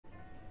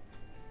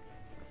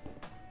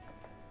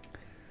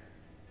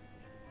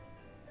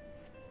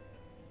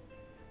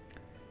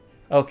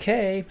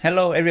Okay,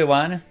 hello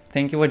everyone.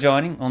 Thank you for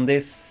joining on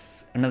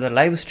this another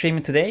live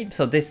stream today.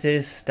 So this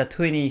is the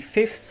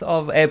 25th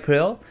of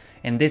April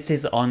and this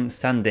is on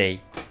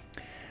Sunday.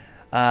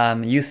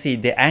 You see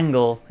the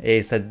angle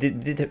is a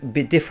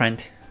bit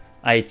different.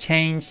 I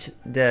changed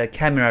the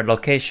camera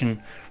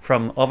location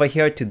from over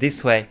here to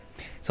this way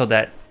so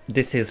that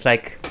this is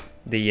like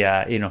the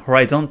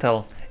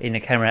horizontal in the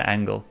camera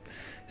angle.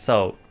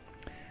 So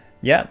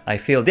yeah, I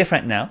feel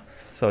different now.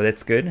 So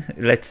that's good.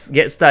 Let's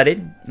get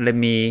started. Let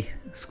me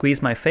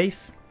squeeze my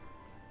face.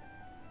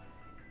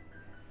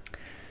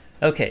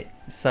 Okay,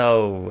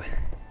 so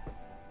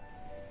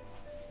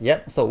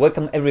so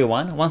welcome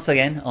everyone once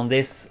again on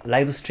this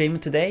live stream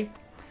today.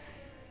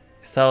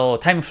 So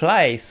time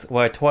flies,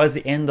 we're towards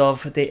the end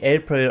of the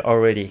April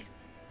already.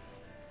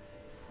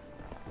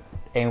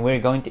 And we're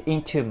going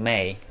into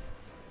May.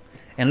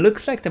 And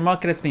looks like the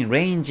market has been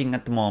ranging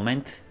at the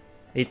moment.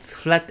 It's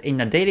flat in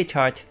the daily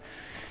chart.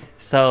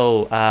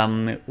 So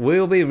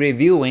we'll be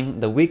reviewing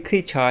the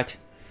weekly chart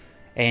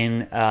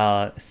and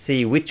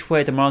see which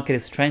way the market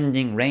is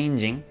trending,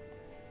 ranging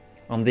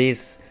on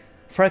these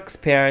Forex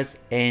pairs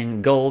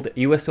and gold,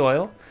 US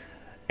oil,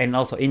 and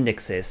also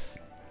indexes.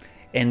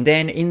 And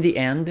then in the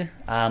end,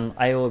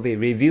 I will be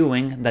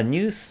reviewing the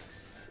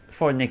news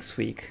for next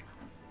week.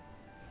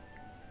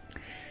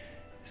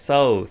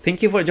 So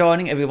thank you for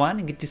joining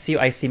everyone. Good to see you.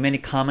 I see many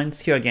comments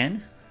here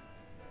again.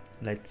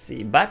 Let's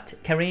see. Bat,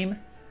 Karim,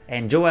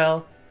 and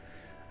Joel,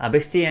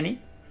 Bestiani,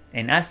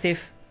 and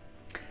Asif.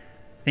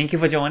 Thank you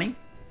for joining.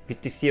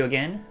 Good to see you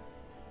again.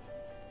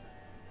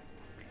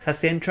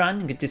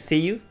 Sasentran, good to see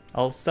you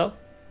also.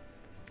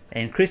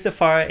 And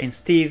Christopher and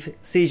Steve,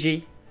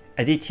 CG,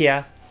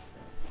 Aditya,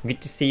 good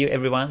to see you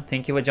everyone.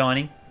 Thank you for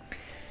joining.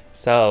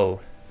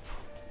 So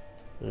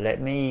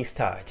let me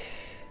start.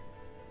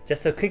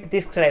 Just a quick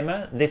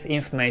disclaimer, this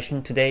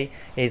information today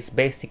is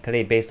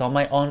basically based on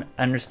my own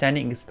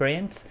understanding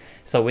experience.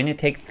 So when you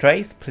take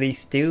trades,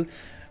 please do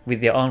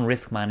with your own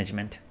risk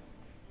management.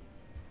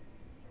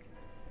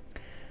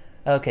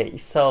 Okay,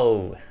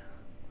 so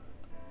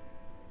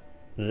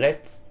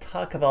let's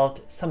talk about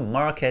some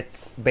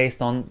markets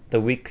based on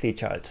the weekly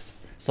charts.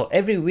 So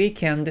every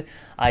weekend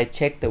I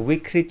check the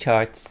weekly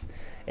charts,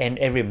 and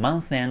every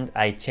month end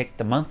I check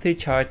the monthly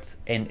charts,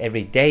 and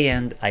every day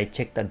end I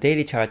check the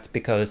daily charts,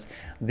 because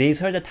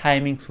these are the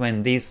timings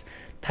when these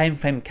time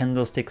frame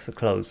candlesticks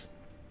close.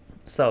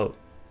 So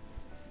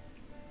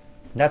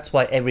that's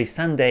why every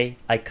Sunday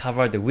I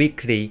cover the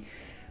weekly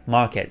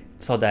market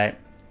so that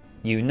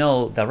you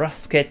know the rough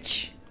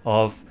sketch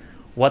of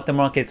what the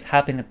market is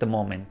happening at the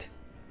moment.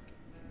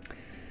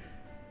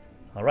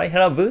 Alright,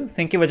 hello Vu,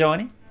 thank you for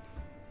joining.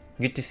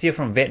 Good to see you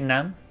from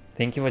Vietnam.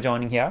 Thank you for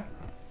joining here.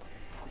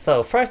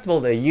 So first of all,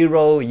 the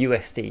Euro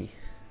USD.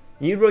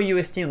 Euro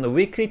USD on the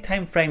weekly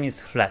time frame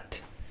is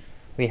flat.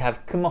 We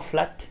have Kumo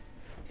flat,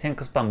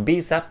 Senko span B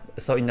is up,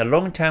 so in the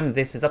long term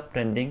this is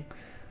uptrending.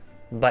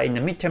 But in the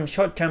midterm,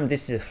 short term,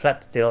 this is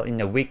flat still in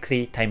the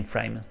weekly time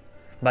frame.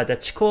 But the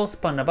Chikou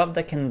span above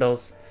the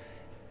candles,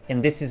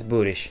 and this is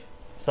bullish.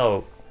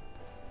 So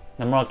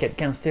the market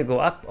can still go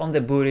up on the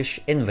bullish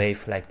N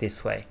wave like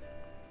this way.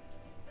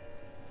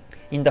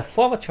 In the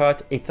forward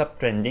chart, it's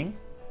uptrending.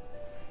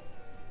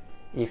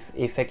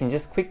 If I can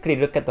just quickly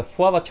look at the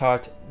forward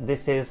chart,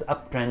 this is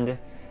uptrend,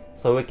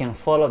 so we can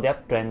follow the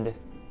uptrend.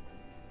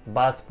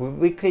 But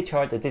weekly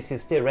chart, this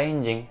is still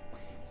ranging,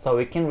 so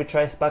we can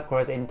retrace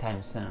backwards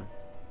anytime soon.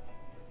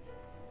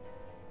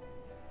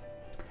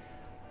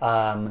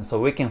 So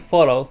we can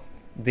follow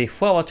the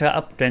forward chart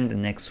uptrend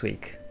next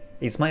week.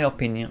 It's my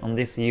opinion on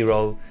this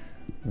euro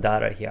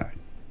dollar here.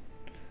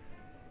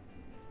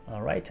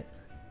 Alright.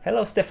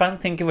 Hello Stefan,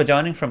 thank you for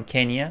joining from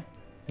Kenya.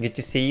 Good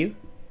to see you.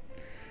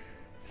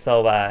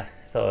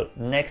 So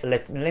next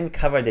let me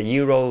cover the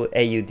Euro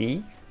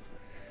AUD.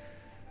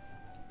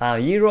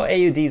 Euro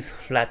AUD is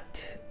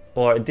flat,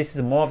 or this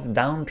is more of the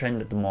downtrend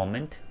at the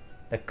moment.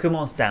 The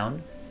Kumo's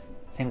down,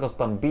 Senko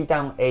span B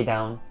down, A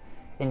down,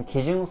 and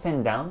Kijun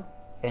Sen down,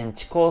 and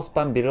Chikou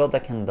span below the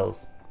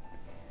candles.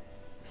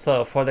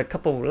 So for the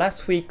couple of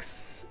last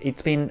weeks,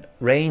 it's been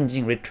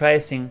ranging,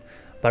 retracing,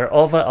 but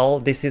overall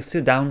this is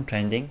still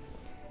downtrending.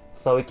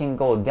 So we can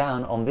go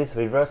down on this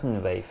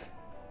reversing wave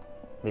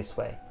this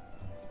way.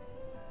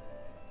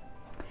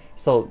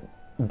 So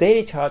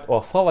daily chart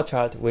or forward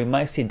chart, we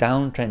might see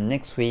downtrend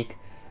next week,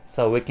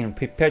 so we can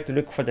prepare to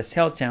look for the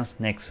sell chance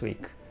next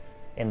week.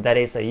 And that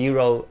is a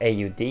Euro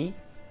AUD.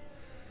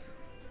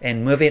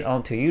 And moving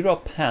on to Euro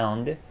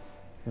Pound,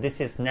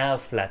 this is now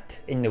flat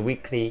in the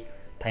weekly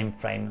time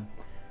frame.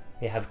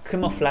 We have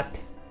Kumo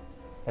flat,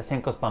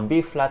 Senko span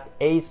B flat,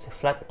 A is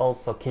flat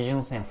also,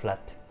 Kijun Sen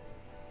flat.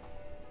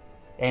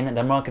 And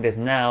the market is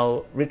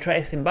now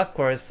retracing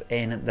backwards,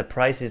 and the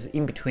price is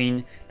in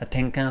between the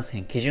Tenkan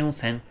Sen and Kijun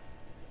Sen.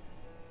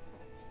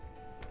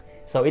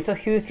 So it's a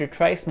huge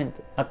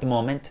retracement at the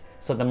moment,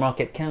 so the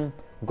market can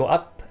go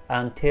up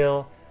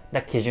until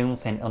the Kijun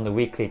Sen on the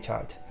weekly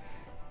chart.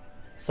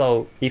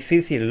 So if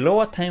you see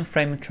lower time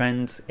frame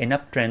trends and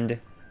uptrend,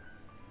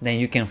 then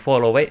you can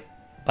follow it.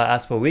 But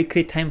as for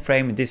weekly time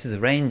frame, this is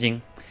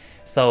ranging.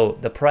 So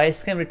the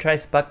price can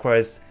retrace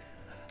backwards,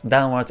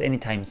 downwards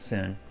anytime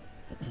soon.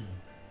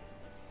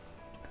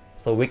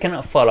 So we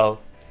cannot follow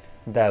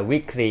the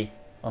weekly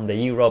on the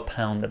euro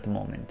pound at the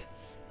moment.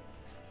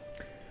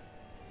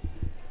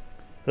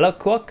 Hello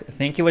Kwok,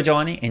 thank you for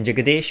joining, and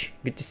Jagadish,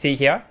 good to see you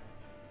here.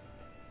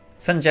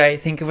 Sanjay,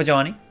 thank you for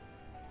joining,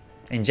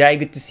 and Jai,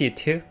 good to see you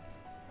too.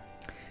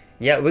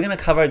 Yeah, we're gonna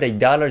cover the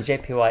dollar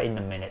JPY in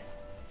a minute.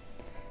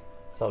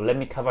 So let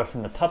me cover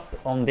from the top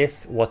on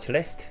this watch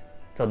list.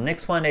 So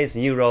next one is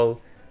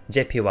Euro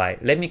JPY.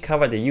 Let me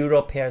cover the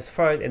Euro pairs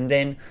first, and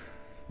then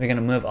we're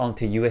gonna move on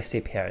to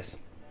USD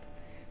pairs.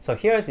 So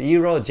here's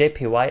Euro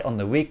JPY on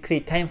the weekly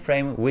time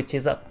frame, which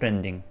is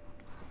uptrending.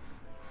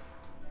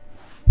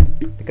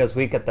 Because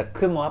we got the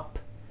Kumo up,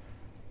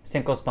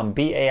 Senko span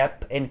BA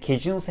up, and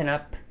Kijun Sen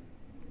up,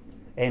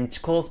 and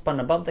Chikou span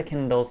above the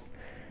candles,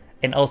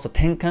 and also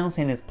Tenkan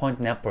Sen is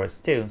pointing upwards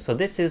too. So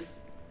this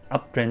is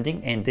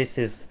uptrending, and this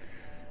is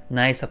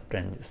nice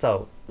uptrend.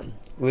 So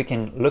we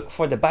can look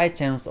for the buy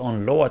chance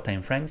on lower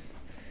time frames.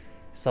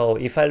 So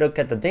if I look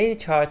at the daily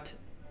chart,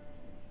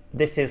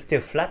 this is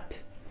still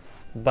flat,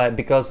 but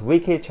because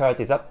weekly chart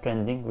is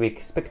uptrending, we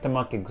expect the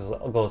market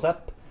goes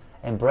up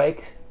and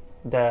breaks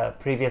the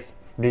previous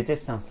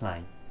resistance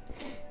line.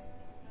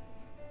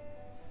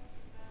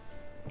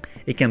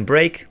 It can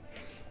break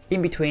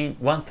in between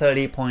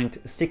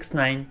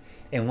 130.69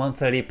 and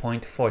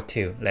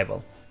 130.42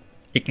 level.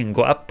 It can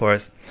go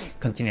upwards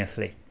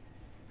continuously.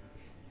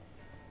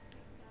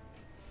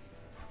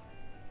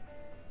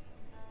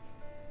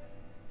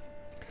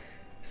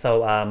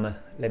 So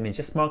let me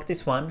just mark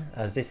this one,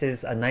 as this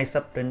is a nice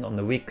uptrend on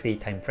the weekly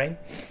time frame.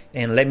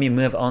 And let me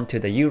move on to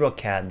the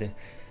EuroCAD.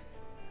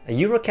 A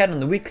EuroCAD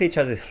on the weekly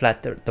chart is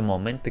flat at the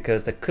moment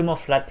because the Kumo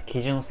flat,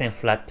 Kijun Sen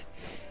flat.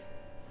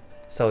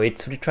 So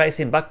it's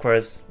retracing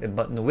backwards,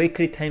 but in the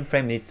weekly time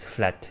frame it's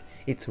flat.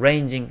 It's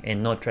ranging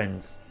and no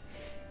trends.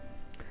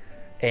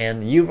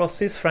 And Euro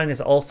Swiss franc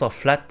is also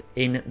flat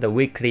in the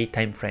weekly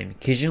time frame.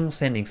 Kijun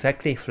Sen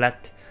exactly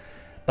flat,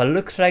 but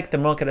looks like the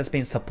market has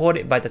been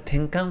supported by the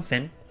Tenkan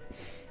Sen,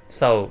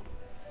 so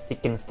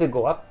it can still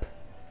go up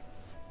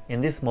in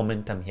this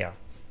momentum here.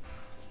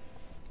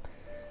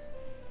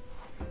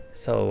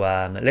 So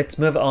let's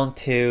move on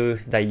to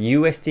the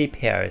USD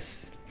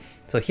pairs.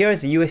 So here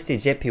is USD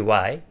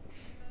JPY,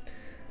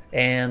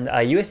 and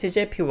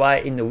USD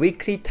JPY in the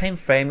weekly time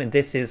frame,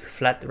 this is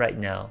flat right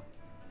now.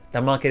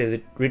 The market is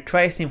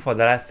retracing for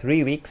the last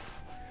 3 weeks,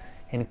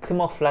 and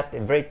Kumo flat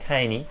and very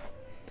tiny,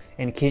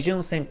 and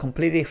Kijun Sen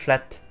completely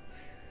flat,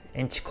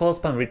 and Chikou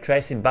span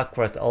retracing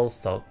backwards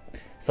also.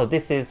 So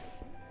this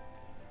is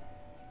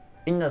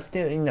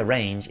still in the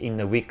range in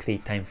the weekly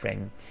time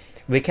frame.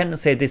 We cannot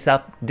say this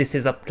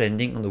is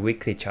uptrending on the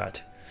weekly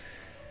chart.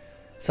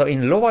 So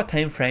in lower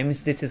time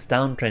frames, this is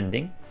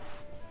downtrending.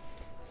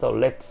 So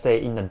let's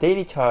say in the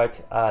daily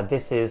chart,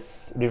 this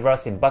is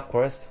reversing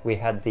backwards. We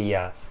had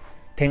the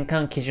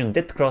Tenkan Kijun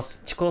dead cross,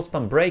 Chikou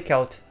span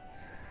breakout.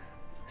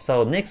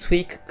 So next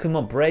week,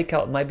 Kumo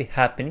breakout might be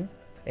happening,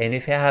 and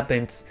if it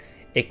happens,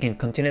 it can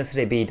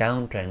continuously be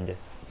downtrend.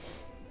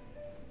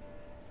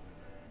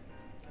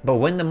 But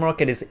when the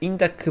market is in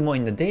the Kumo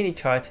in the daily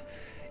chart,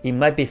 it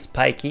might be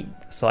spiky,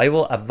 so I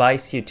will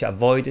advise you to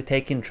avoid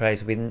taking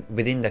trades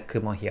within the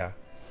Kumo here.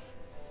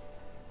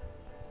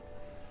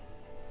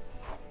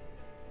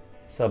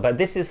 So, but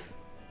this is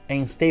an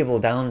unstable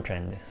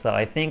downtrend, so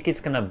I think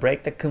it's gonna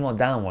break the Kumo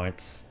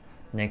downwards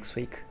next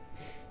week.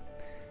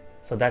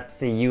 So that's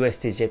the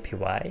USD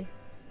JPY.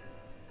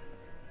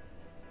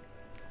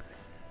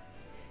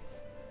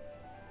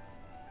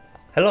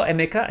 Hello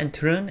Emeka and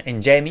Tarun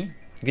and Jamie,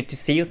 good to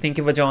see you, thank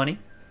you for joining.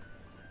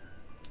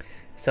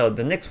 So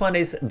the next one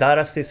is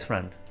Dollar Swiss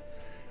franc.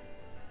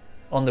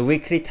 On the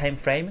weekly time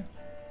frame,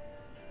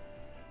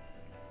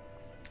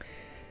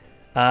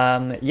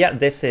 yeah,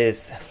 this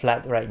is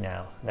flat right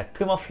now. The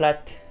Kumo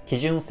flat,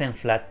 Kijun Sen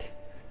flat,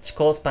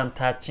 Chikou span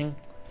touching,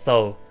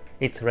 so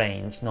it's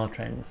range, no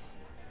trends.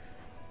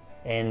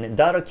 And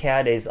Dollar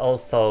CAD is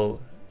also,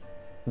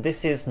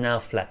 this is now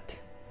flat.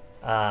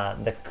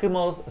 The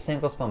Kumo's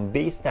Senko span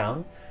B is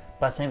down,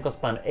 but Senko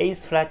span A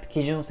is flat,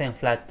 Kijun Sen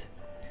flat.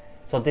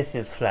 So this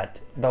is flat.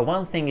 But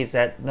one thing is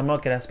that the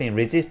market has been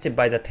resisted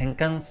by the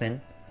Tenkan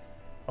Sen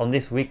on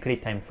this weekly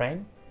time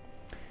frame.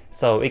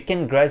 So it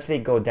can gradually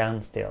go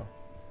down still.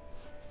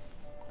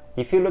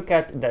 If you look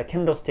at the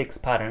candlesticks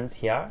patterns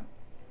here,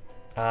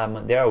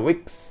 there are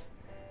wicks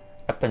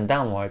up and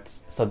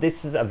downwards. So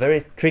this is a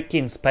very tricky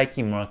and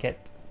spiky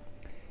market.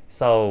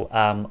 So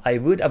I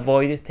would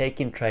avoid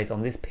taking trades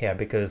on this pair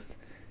because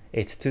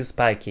it's too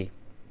spiky.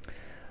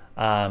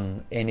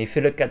 And if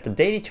you look at the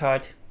daily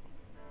chart,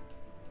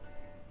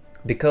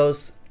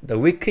 because the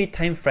weekly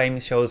time frame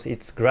shows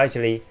it's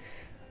gradually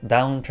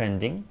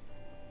downtrending,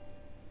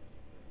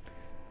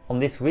 on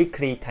this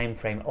weekly time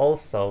frame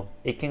also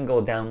it can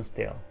go down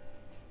still.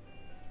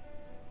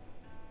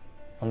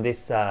 On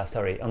this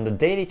on the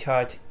daily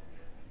chart,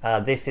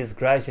 this is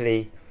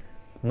gradually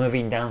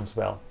moving down as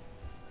well.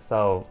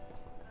 So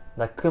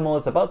the Kumo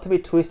is about to be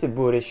twisted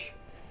bullish,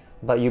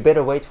 but you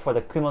better wait for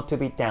the Kumo to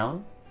be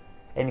down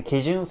and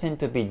Kijun Sen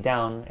to be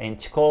down, and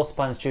Chikou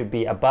span should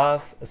be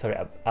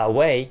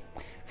away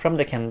from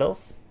the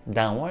candles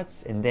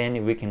downwards, and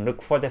then we can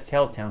look for the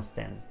sell chance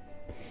then.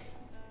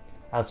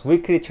 As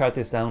weekly chart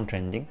is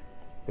downtrending,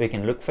 we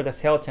can look for the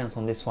sell chance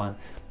on this one.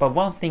 But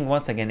one thing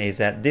once again is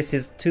that this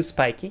is too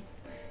spiky.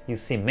 You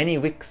see many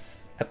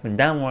wicks up and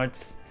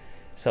downwards,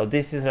 so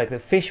this is like the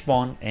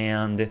fishbone,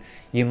 and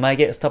you might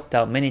get stopped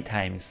out many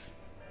times.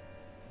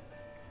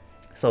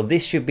 So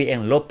this should be a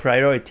low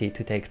priority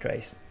to take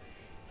trades.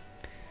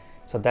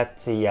 So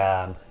that's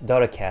the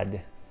dollar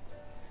CAD.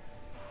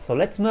 So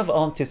let's move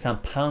on to some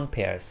pound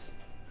pairs.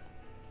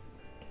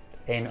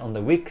 And on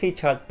the weekly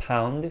chart,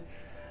 pound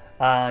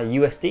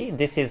USD,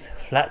 this is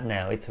flat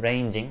now, it's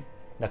ranging.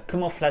 The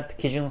Kumo flat,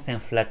 Kijun Sen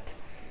flat,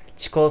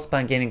 Chikou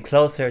span getting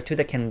closer to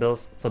the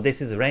candles, so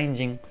this is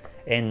ranging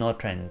and no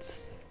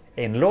trends.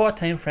 In lower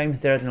time frames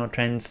there are no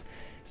trends,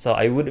 so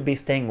I would be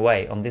staying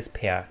away on this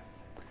pair.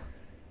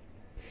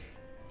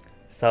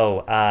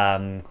 So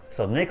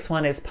so next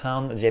one is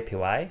pound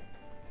JPY.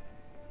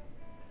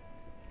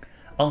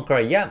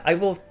 Encore, yeah, I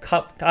will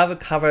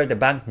cover the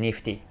bank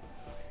nifty.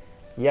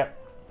 Yep.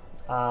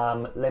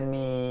 Let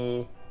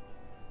me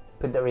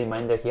put the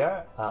reminder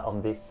here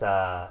on this.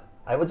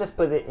 I will just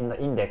put it in the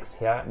index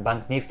here.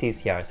 Bank nifty is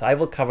here, so I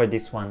will cover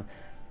this one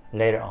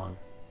later on.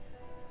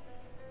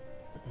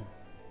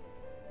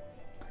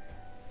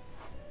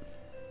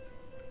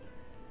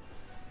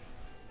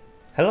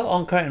 Hello,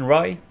 Onkar and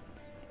Roy.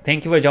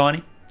 Thank you for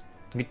joining.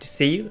 Good to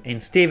see you. And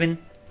Steven,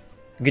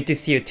 good to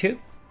see you too.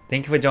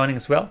 Thank you for joining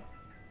as well.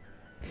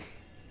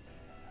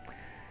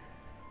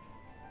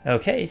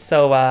 Okay,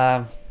 so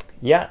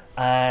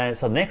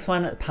so next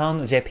one,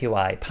 pound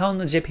JPY.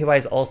 Pound JPY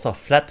is also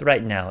flat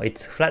right now.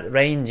 It's flat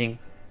ranging.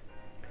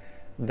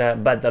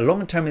 But the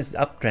long term is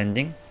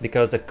uptrending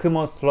because the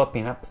Kumo is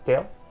sloping up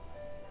still.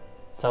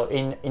 So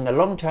in the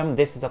long term,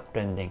 this is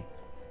uptrending.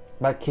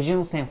 But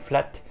Kijun Sen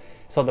flat,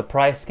 so the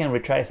price can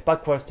retrace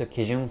backwards to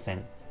Kijun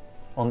Sen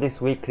on this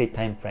weekly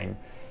time frame.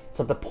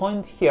 So the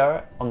point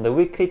here on the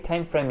weekly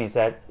time frame is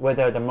that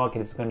whether the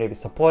market is going to be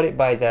supported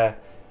by the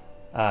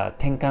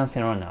Tenkan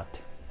Sen or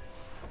not.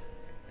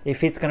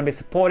 If it's going to be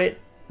supported,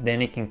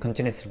 then it can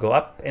continuously go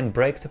up and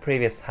break the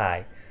previous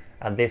high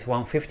at this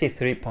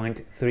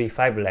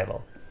 153.35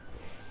 level.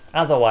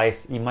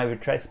 Otherwise, it might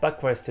retrace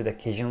backwards to the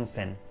Kijun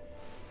Sen.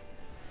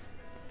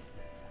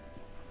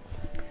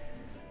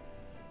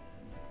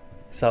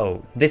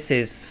 So this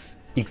is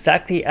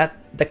exactly at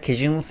the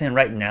Kijun Sen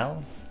right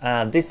now.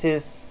 This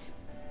is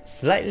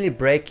slightly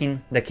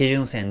breaking the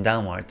Kijun Sen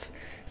downwards.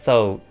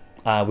 So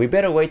we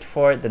better wait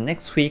for the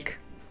next week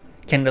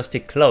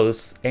candlestick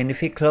close, and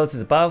if it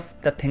closes above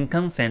the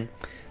Tenkan Sen,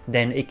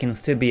 then it can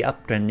still be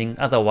uptrending.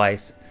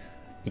 Otherwise,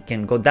 it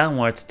can go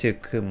downwards to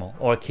Kumo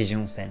or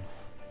Kijun Sen.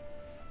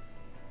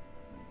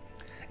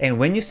 And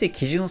when you see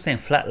Kijun Sen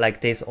flat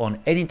like this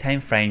on any time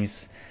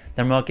frames,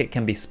 the market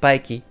can be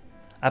spiky,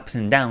 ups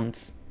and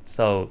downs.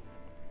 So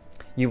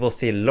you will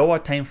see lower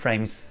time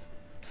frames,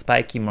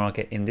 spiky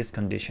market in this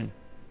condition.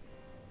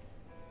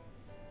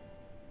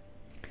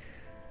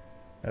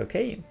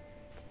 Okay.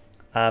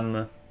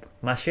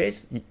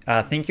 Mashes,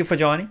 thank you for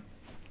joining.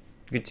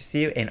 Good to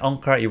see you. And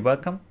Onkar, you're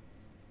welcome.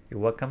 You're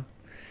welcome.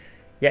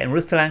 Yeah, and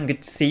Rustalan,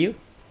 good to see you.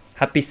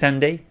 Happy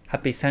Sunday.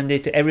 Happy Sunday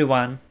to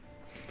everyone.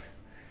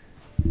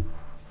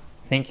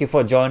 Thank you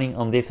for joining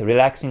on this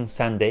relaxing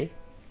Sunday.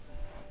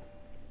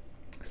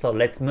 So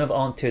let's move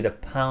on to the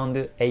pound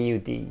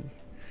AUD.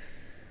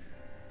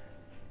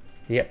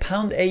 Yeah,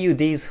 pound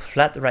AUD is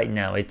flat right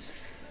now.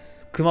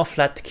 It's Kumo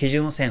flat,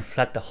 Kijun Sen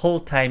flat the whole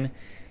time.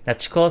 The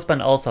Chikou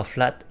span also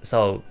flat,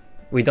 so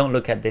we don't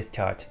look at this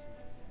chart.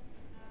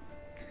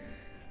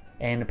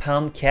 And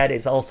pound CAD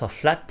is also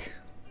flat,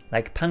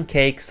 like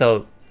pancake,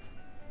 so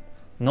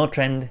no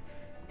trend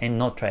and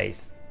no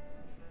trace.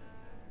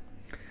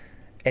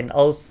 And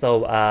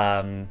also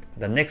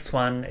the next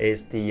one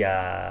is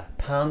the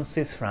pound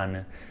Swiss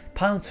franc.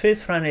 Pound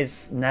Swiss franc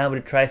is now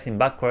retracing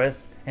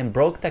backwards and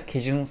broke the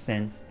Kijun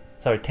Sen,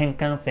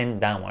 Tenkan Sen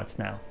downwards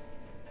now.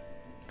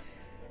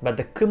 But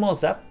the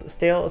Kumo's up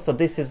still, so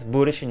this is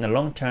bullish in the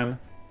long term.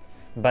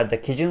 But the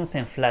Kijun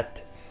Sen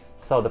flat,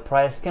 so the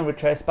price can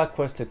retrace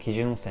backwards to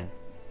Kijun Sen.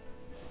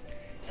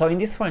 So in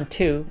this one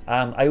too,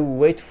 I will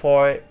wait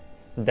for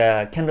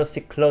the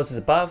candlestick closes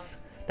above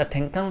the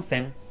Tenkan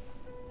Sen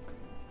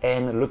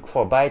and look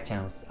for buy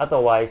chance.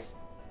 Otherwise,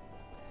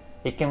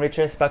 it can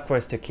retrace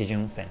backwards to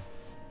Kijun Sen.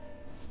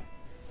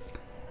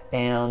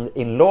 And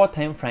in lower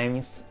time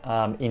frames,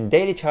 in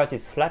daily chart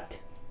is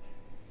flat.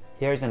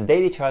 Here's a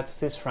daily chart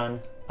Swiss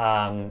franc.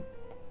 Yeah,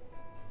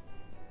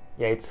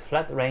 it's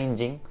flat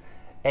ranging.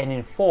 And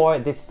in 4,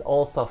 this is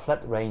also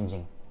flat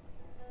ranging.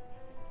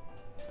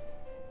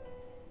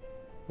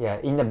 Yeah,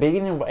 in the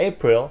beginning of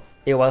April,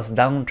 it was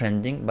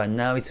downtrending, but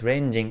now it's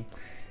ranging.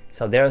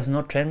 So there is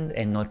no trend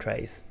and no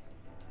trace.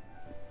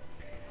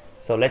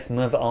 So let's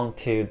move on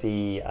to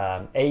the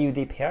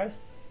AUD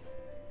pairs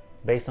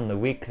based on the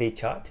weekly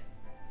chart.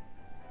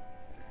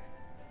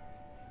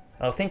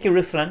 Thank you,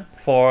 Ruslan,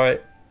 for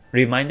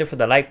reminder for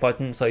the like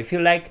button. So if you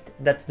liked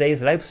that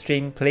today's live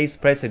stream, please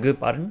press the good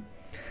button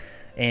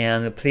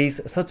and please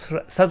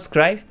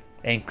subscribe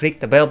and click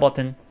the bell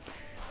button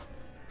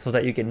so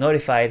that you get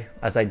notified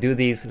as I do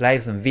these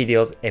lives and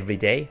videos every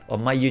day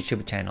on my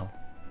YouTube channel.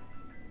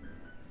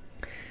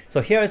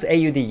 So here is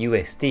AUD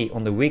USD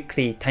on the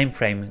weekly time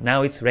frame.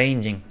 Now it's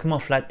ranging. Kumo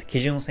flat,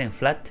 Kijun Sen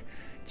flat,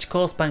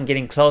 Chikou span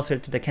getting closer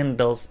to the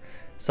candles.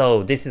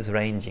 So this is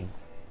ranging.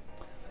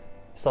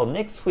 So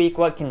next week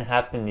what can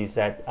happen is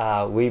that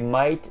we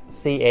might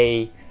see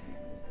a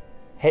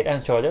head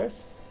and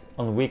shoulders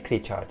on weekly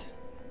chart.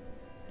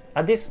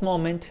 At this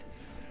moment,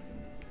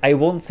 I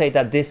won't say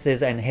that this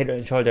is an head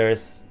and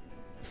shoulders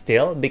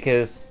still,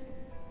 because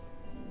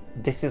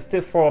this is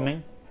still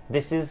forming.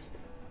 This is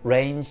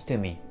range to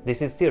me.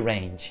 This is still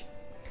range.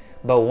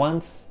 But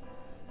once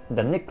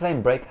the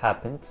neckline break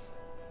happens,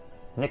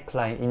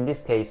 neckline in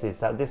this case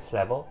is at this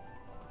level,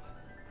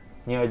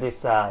 near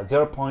this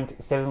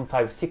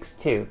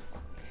 0.7562.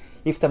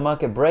 If the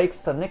market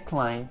breaks the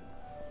neckline,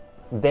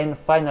 then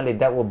finally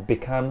that will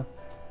become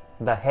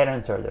the head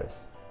and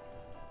shoulders.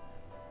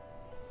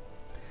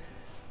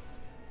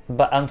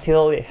 But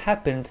until it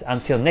happens,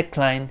 until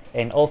neckline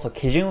and also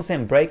Kijun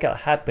Sen breakout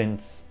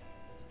happens,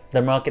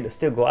 the market will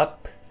still go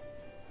up.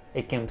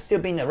 It can still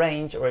be in a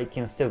range, or it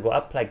can still go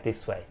up like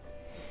this way,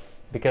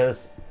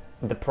 because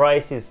the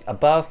price is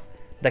above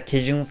the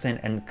Kijun Sen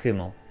and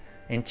Kumo.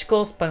 And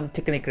Chikou span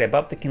technically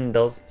above the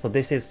candles, so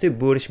this is still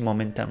bullish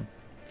momentum.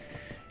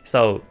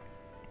 So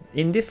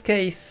in this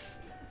case,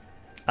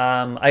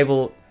 I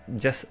will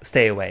just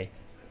stay away.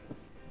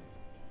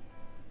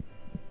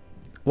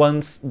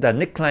 Once the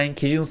neckline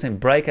Kijun Sen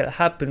breakout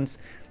happens,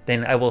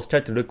 then I will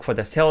start to look for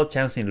the sell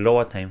chance in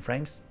lower time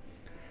frames.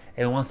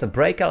 And once the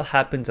breakout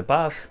happens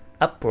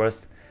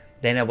upwards,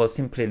 then I will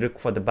simply look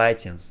for the buy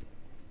chance.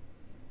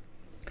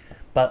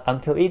 But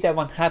until either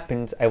one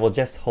happens, I will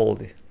just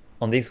hold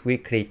on this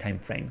weekly time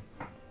frame.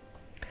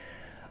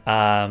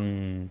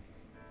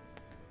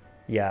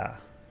 Yeah,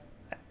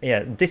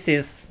 this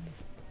is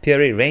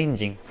purely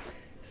ranging,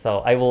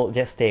 so I will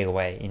just stay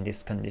away in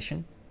this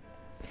condition.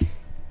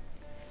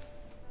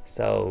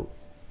 So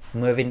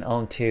moving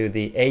on to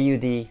the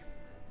AUD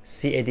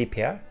CAD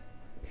pair.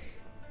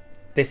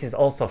 This is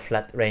also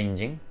flat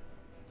ranging.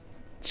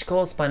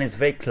 Chikou span is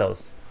very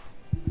close,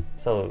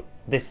 so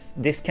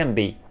this can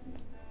be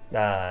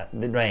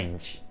the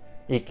range.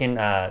 It can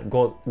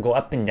go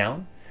up and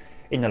down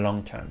in the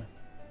long term.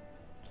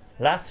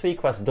 Last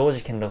week was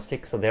doji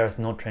candlestick, so there is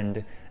no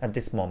trend at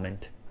this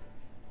moment.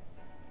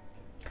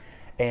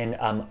 And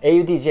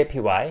AUD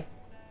JPY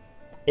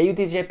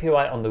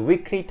on the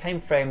weekly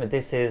time frame,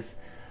 this is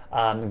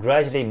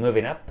gradually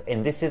moving up,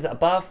 and this is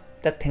above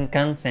the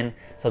Tenkan Sen,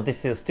 so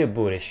this is still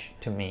bullish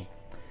to me.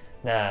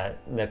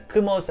 The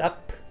Kumo is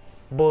up,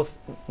 both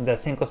the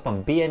Senko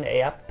span B and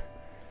A up,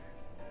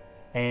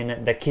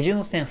 and the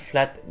Kijun Sen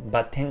flat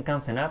but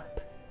Tenkan Sen up,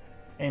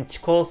 and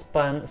Chikou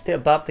span still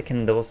above the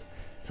candles,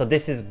 so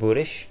this is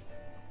bullish.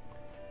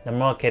 The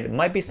market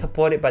might be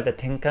supported by the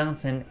Tenkan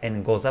Sen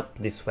and goes up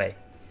this way.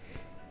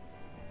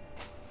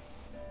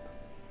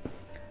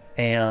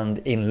 And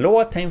in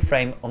lower time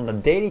frame on the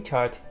daily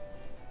chart,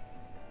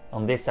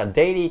 on this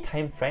daily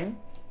time frame,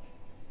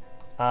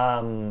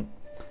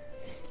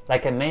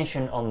 like I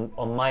mentioned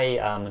on my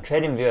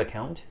TradingView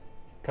account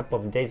a couple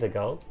of days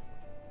ago,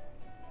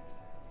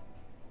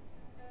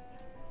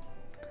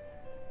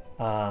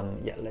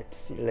 yeah, let's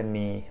see, let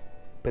me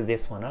put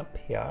this one up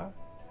here.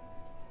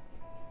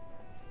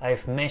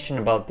 I've mentioned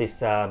about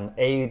this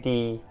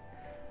AUD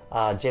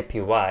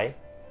JPY.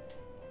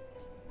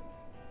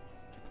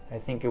 I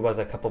think it was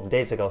a couple of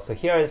days ago. So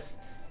here is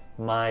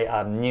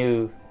my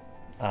new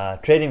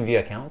TradingView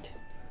account.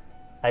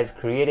 I've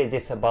created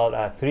this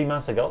about 3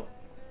 months ago,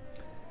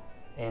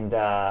 and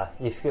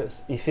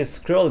if you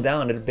scroll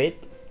down a little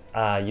bit,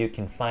 you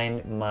can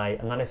find my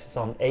analysis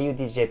on AUD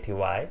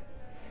JPY.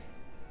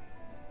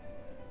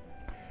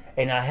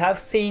 And I have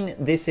seen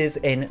this is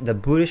in the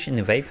bullish in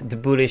the wave, the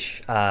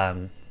bullish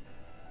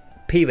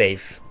P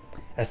wave,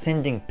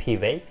 ascending P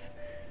wave,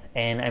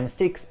 and I'm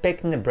still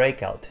expecting the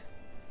breakout.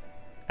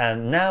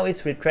 And now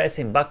it's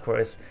retracing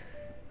backwards.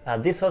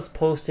 This was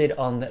posted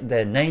on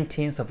the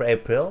 19th of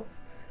April,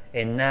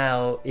 and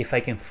now if I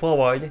can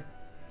forward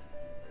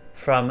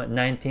from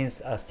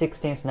 19th,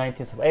 16th,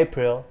 19th of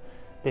April,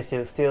 this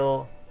is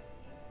still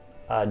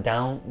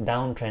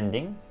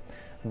downtrending,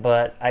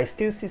 but I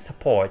still see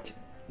support.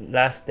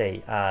 Last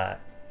day,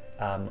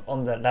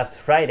 on the last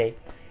Friday,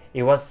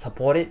 it was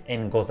supported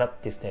and goes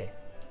up this day.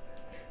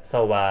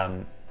 So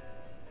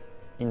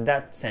in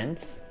that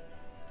sense,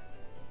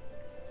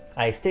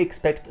 I still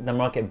expect the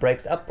market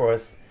breaks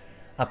upwards,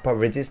 upper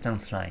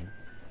resistance line.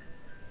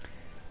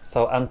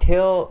 So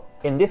until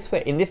in this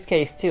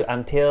case too,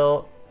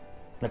 until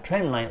the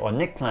trend line or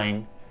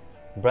neckline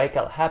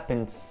breakout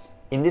happens,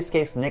 in this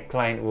case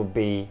neckline will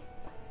be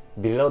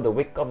below the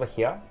wick over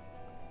here,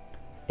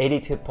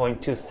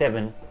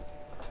 82.27.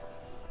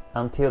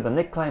 Until the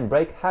neckline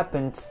break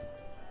happens,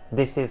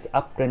 this is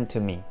uptrend to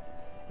me,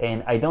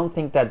 and I don't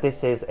think that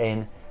this is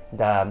an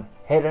the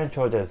head and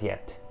shoulders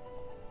yet.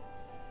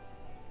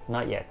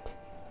 Not yet.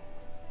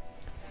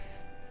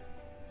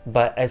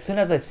 But as soon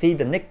as I see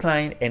the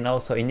neckline and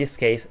also in this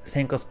case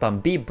Senko span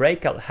B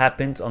breakout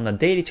happens on the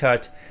daily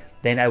chart,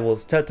 then I will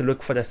start to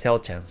look for the sell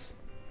chance.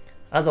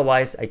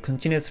 Otherwise, I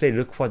continuously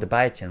look for the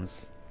buy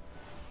chance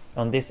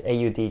on this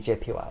AUD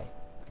JPY.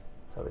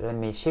 So let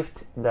me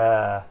shift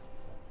the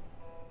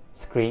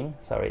screen,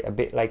 sorry, a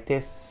bit like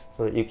this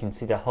so that you can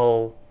see the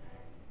whole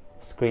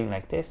screen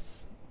like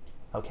this.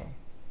 Okay.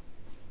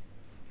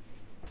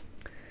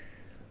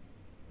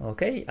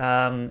 Okay,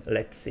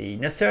 let's see.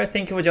 Nasser,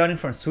 thank you for joining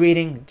from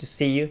Sweden. Good to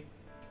see you.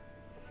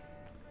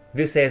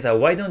 View says,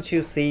 why don't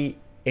you see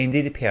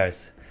NZD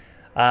pairs?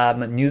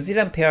 New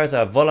Zealand pairs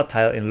are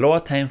volatile in lower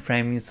time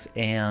frames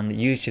and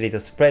usually the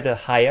spread is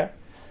higher.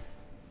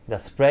 The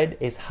spread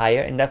is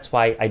higher and that's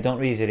why I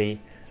don't usually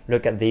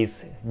look at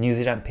these New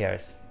Zealand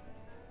pairs.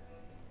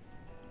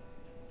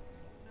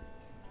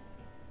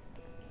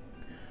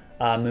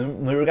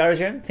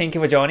 Murugarujan, thank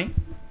you for joining.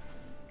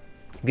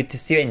 Good to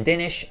see you in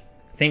Danish.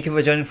 Thank you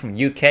for joining from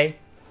UK.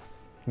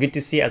 Good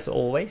to see you as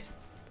always.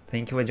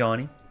 Thank you for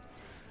joining.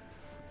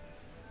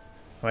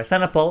 Alright,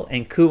 Thanapol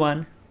and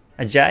Kuwan,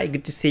 Ajay,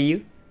 good to see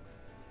you.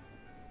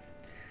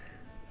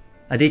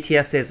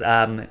 Aditya says,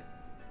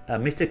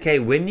 Mr. K,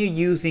 when you're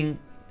using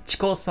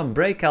Chikou span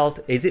breakout,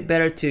 is it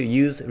better to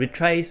use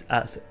retrace?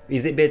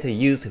 Is it better to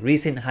use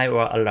recent high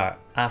or alert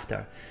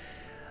after?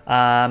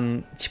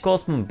 Chikou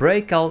span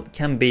breakout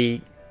can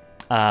be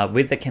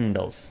with the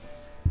candles.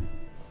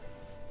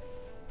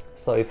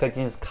 So if I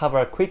can just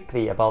cover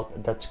quickly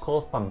about the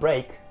Chikou span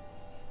break,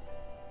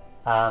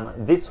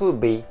 this will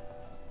be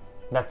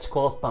the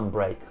Chikou span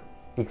break.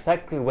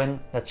 Exactly when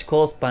the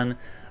Chikou span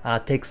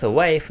takes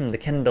away from the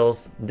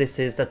candles, this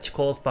is the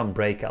Chikou span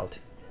breakout.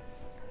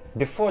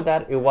 Before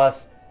that, it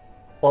was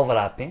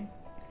overlapping.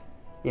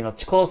 You know,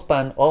 Chikou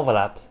span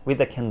overlaps with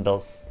the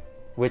candles,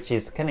 which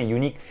is kind of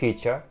unique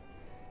feature.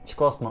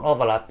 Chikou span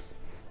overlaps.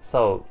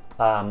 So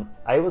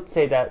I would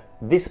say that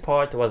this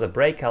part was a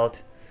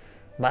breakout.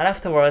 But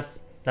afterwards,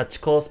 the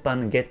Chikou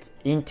span gets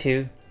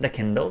into the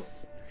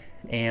candles,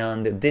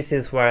 and this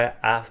is where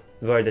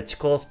the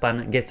Chikou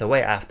span gets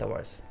away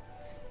afterwards.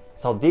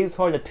 So these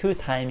were the two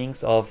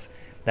timings of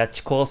the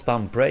Chikou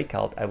span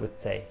breakout, I would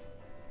say.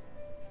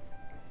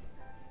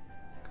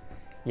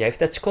 Yeah, if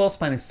the Chikou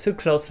span is too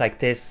close like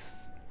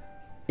this,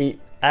 it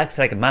acts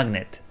like a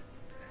magnet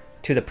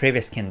to the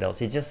previous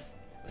candles. You just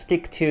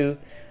stick to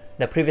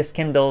the previous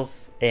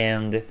candles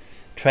and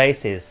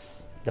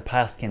traces the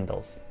past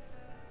candles.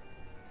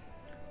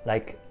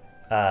 Like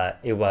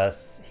it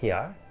was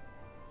here.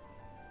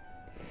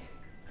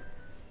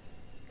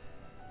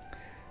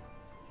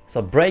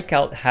 So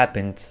breakout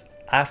happens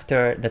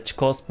after the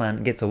Chikou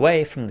span gets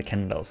away from the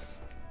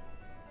candles.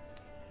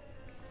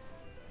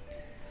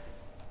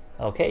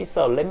 Okay,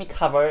 so let me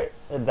cover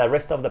the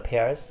rest of the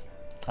pairs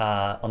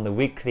on the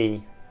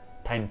weekly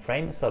time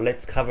frame. So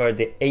let's cover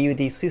the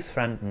AUD Swiss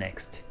franc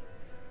next.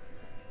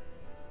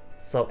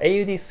 So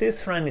AUD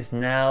Swiss franc is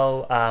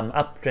now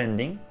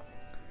uptrending.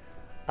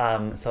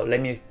 So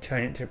let me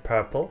turn it to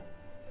purple.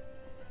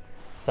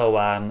 So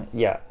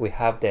yeah, we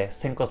have the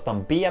Senko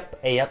span B up,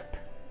 A up,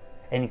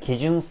 and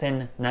Kijun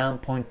Sen now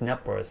pointing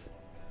upwards.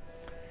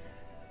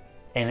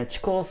 And a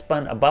Chikou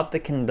span above the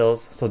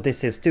candles, so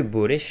this is too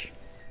bullish.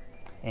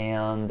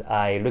 And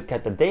I look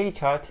at the daily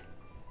chart,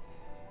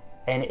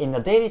 and in the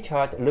daily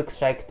chart, it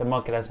looks like the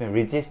market has been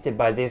resisted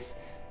by this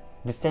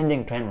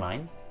descending trend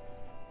line.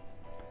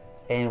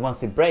 And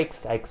once it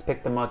breaks, I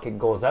expect the market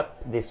goes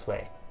up this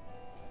way.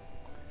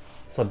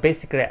 So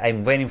basically,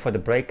 I'm waiting for the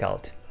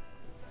breakout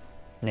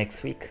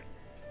next week.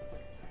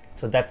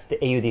 So that's the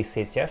AUD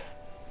CHF.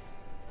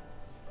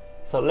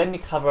 So let me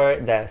cover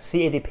the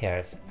CAD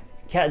pairs.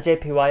 CAD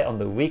JPY on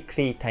the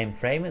weekly time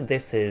frame.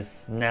 This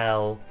is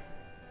now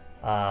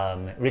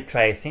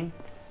retracing,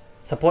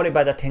 supported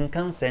by the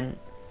Tenkan Sen,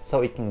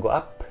 so it can go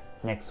up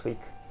next week.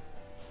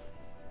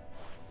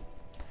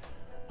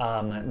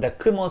 The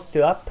Kumo is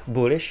still up,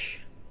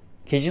 bullish.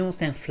 Kijun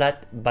Sen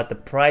flat, but the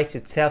price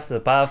itself is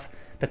above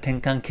the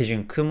Tenkan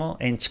Kijun Kumo,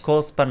 and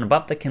Chikou span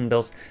above the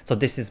candles, so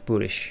this is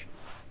bullish.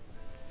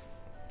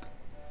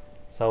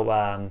 So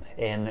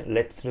and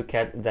let's look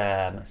at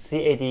the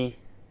CAD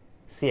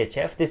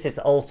CHF. This is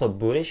also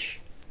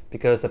bullish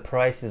because the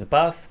price is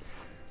above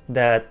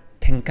the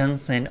Tenkan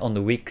Sen on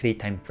the weekly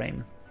time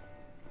frame.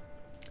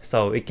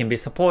 So it can be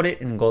supported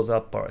and goes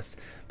upwards.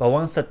 But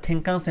once the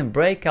Tenkan Sen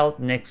breakout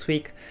next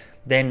week,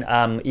 then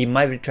it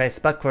might retrace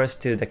backwards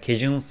to the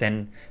Kijun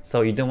Sen,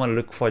 so you don't want to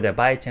look for the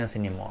buy chance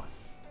anymore.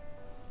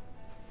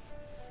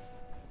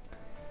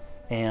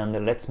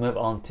 And let's move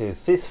on to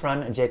Swiss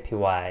franc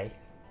JPY.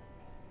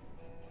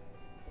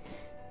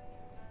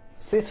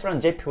 Swiss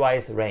franc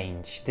JPY's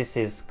range. This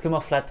is Kumo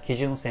flat,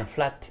 Kijun Sen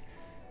flat,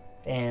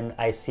 and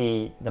I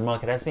see the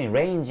market has been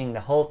ranging the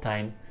whole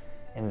time,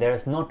 and there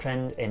is no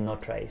trend and no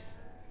trace.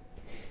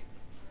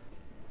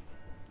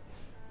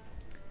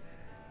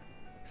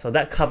 So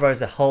that covers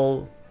the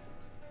whole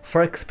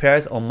Forex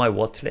pairs on my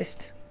watch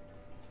list.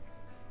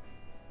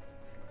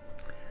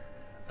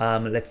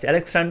 Let's see,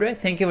 Alexandra,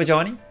 thank you for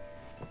joining.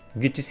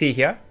 Good to see you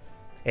here.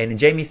 And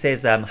Jamie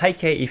says, hi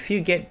Kay, if you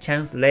get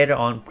chance later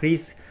on,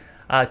 please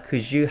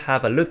could you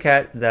have a look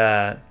at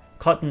the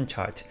cotton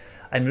chart?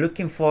 I'm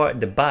looking for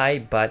the buy,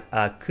 but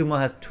Kumo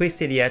has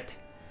twisted yet,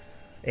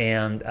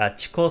 and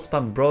Chikou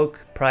span broke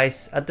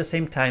price at the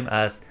same time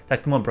as the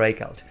Kumo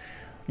breakout.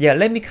 Yeah,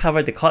 let me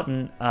cover the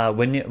cotton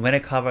when I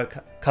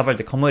cover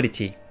the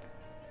commodity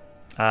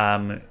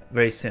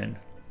very soon.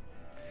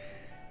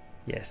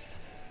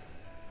 Yes.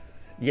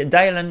 Yeah,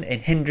 Dylan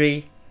and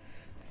Henry,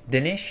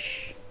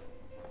 Dinesh,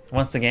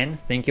 once again,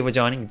 thank you for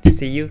joining. Good to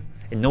see you.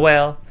 And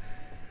Noel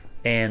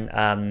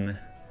and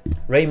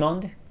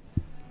Raymond,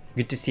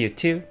 good to see you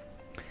too.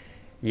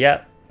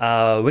 Yeah,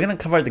 we're gonna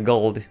cover the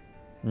gold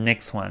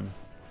next one.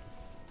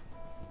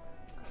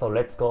 So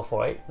let's go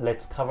for it.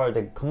 Let's cover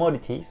the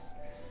commodities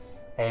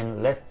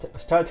and let's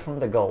start from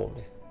the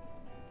gold.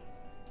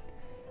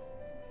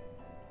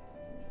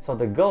 So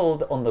the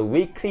gold on the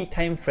weekly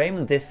time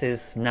frame, this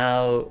is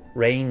now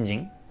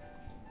ranging.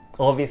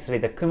 Obviously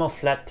the Kumo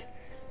flat,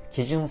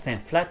 Kijun-sen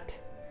flat,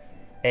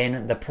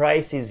 and the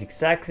price is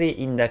exactly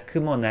in the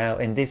Kumo now,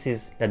 and this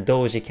is the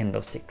doji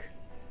candlestick.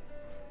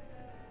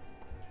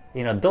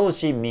 You know,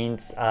 doji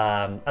means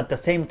at the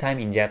same time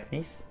in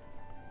Japanese.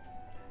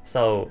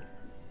 So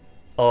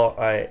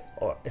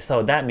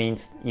so that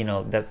means, you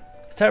know, the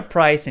start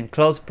price and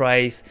close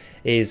price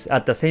is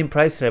at the same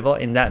price level,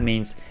 and that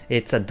means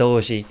it's a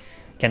doji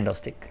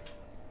candlestick.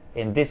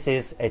 And this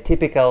is a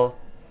typical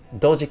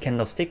doji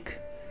candlestick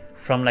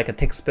from like a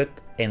textbook,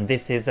 and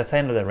this is a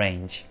sign of the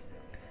range.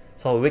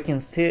 So we can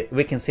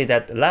see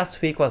that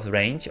last week was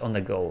range on the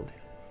gold,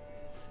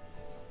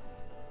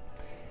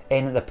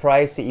 and the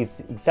price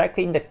is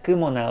exactly in the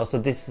Kumo now, so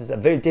this is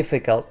very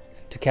difficult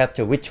to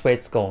capture which way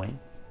it's going.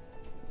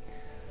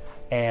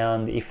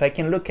 And if I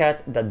can look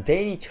at the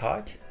daily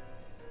chart,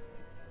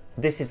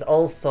 this is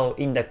also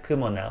in the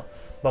Kumo now,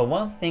 but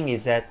one thing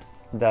is that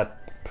the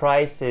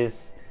price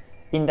is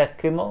in the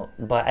Kumo,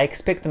 but I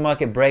expect the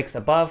market breaks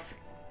above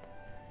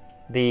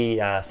the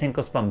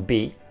Senko span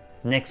B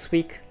next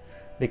week,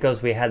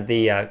 because we had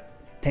the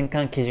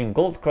Tenkan Kijun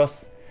Gold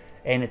Cross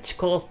and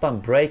Chikou span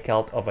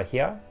breakout over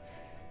here.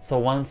 So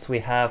once we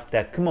have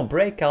the Kumo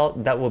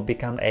breakout, that will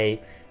become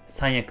a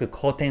Sanyaku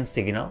Koten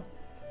signal,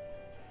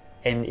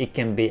 and it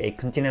can be a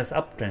continuous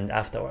uptrend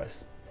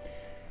afterwards.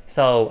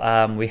 So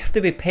we have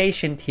to be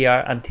patient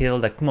here until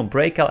the Kumo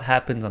breakout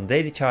happens on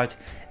daily chart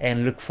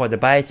and look for the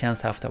buy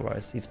chance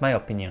afterwards. It's my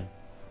opinion.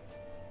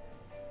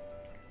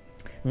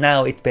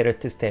 Now it's better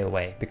to stay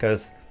away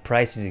because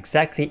price is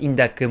exactly in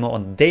the Kumo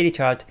on the daily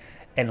chart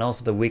and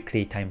also the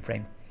weekly time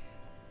frame.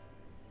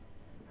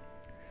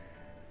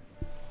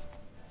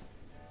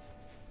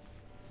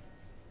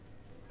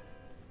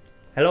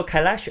 Hello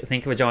Kailash,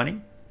 thank you for joining.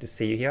 Good to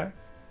see you here.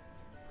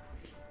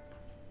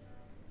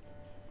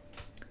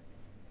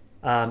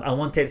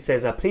 Unwanted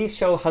says, please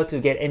show how to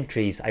get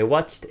entries. I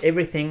watched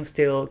everything,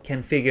 still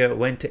can figure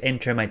when to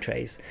enter my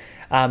trades.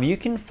 You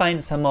can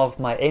find some of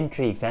my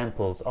entry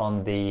examples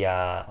on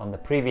the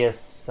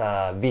previous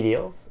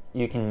videos.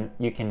 You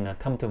can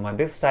come to my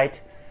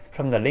website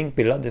from the link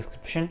below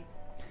description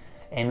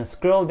and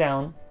scroll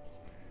down,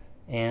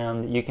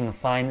 and you can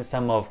find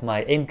some of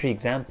my entry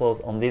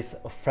examples on this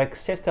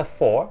Forex Tester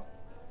 4.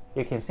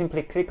 You can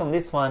simply click on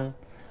this one,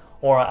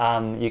 or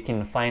you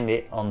can find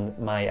it on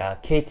my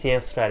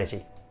KTS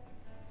strategy.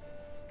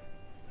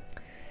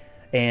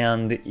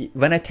 And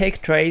when I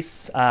take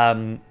trades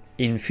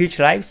in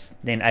future lives,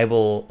 then I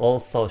will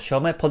also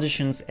show my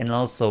positions, and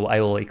also I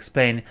will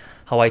explain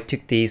how I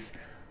took these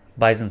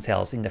buys and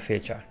sells in the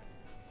future.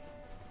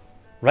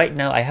 Right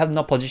now I have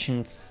no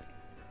positions,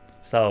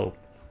 so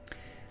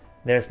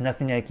there's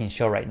nothing I can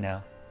show right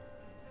now.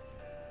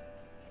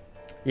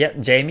 Yep,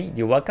 Jamie,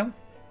 you're welcome.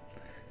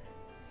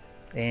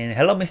 And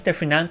hello Mr.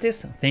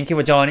 Fernandez, thank you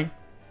for joining.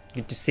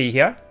 Good to see you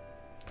here.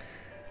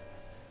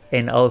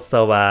 And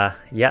also,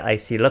 yeah, I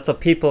see lots of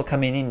people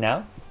coming in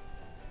now.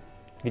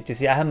 Good to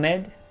see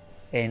Ahmed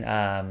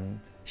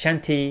and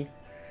Shanti.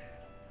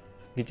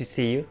 Good to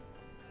see you.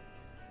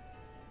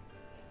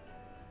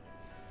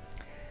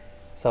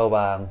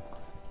 So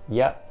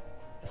yeah,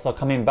 so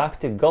coming back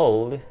to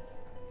gold,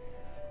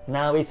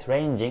 now it's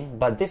ranging,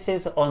 but this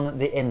is on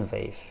the N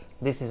wave.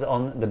 This is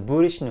on the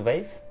bullish N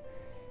wave.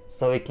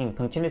 So it can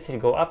continuously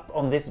go up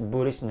on this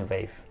bullish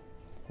wave,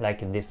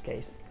 like in this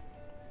case.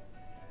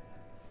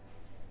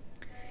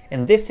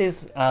 And this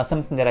is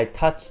something that I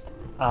touched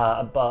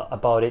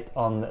about it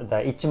on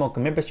the Ichimoku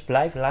membership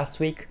live last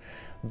week,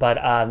 but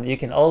you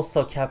can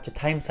also capture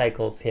time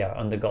cycles here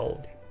on the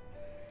gold.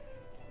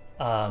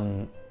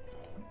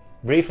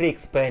 Briefly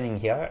explaining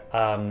here,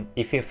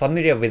 if you're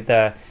familiar with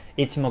the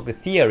Ichimoku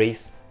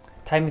theories,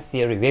 time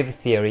theory, wave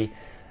theory,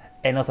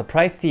 and also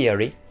price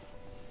theory,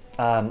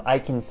 I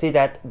can see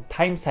that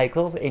time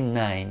cycles in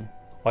 9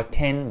 or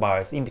 10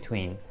 bars in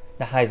between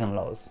the highs and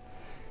lows.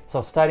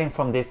 So starting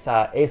from this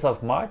 8th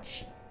of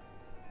March,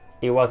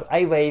 it was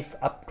I wave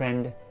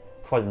uptrend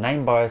for the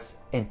 9 bars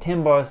and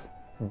 10 bars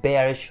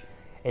bearish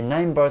and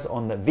 9 bars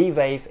on the V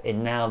wave,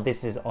 and now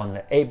this is on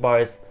the 8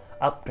 bars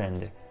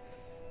uptrend.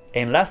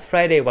 And last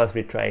Friday was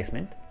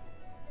retracement.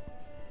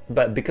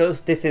 But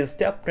because this is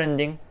still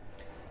uptrending,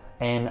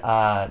 and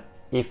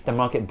if the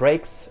market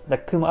breaks the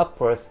Kumo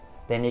upwards,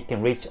 then it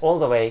can reach all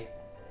the way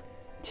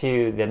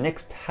to the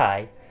next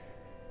high,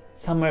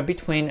 somewhere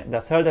between the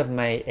 3rd of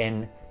May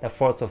and the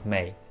 4th of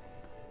May,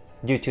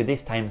 due to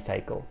this time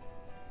cycle.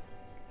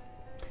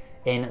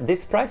 And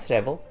this price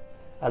level,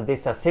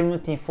 this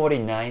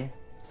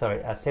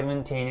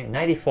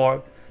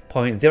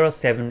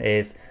 1794.07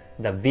 is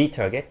the V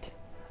target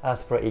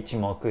as per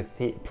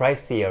Ichimoku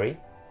price theory.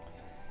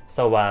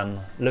 So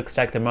looks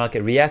like the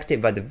market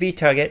reacted by the V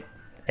target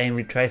and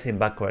retracing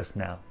backwards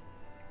now.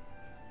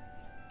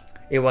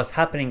 It was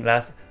happening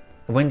last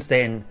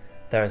Wednesday and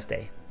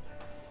Thursday.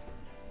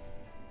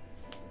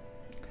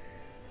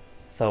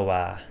 So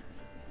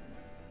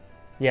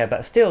yeah,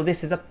 but still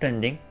this is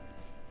uptrending.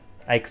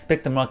 I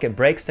expect the market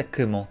breaks the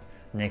Kumo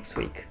next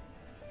week.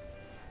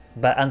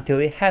 But until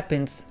it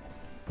happens,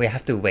 we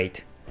have to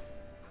wait.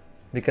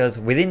 Because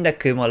within the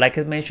Kumo, like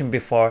I mentioned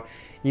before,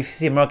 if you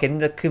see market in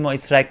the Kumo,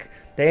 it's like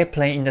the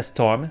airplane in the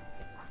storm,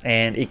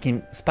 and it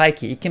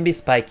can be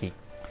spiky.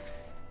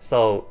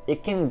 So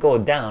it can go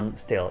down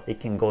still. It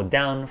can go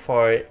down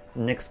for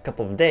next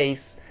couple of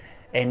days,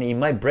 and it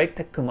might break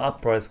the Kumo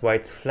upwards where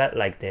it's flat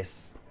like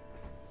this.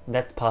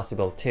 That's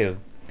possible too.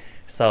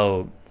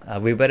 So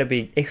we better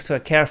be extra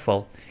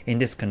careful in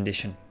this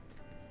condition.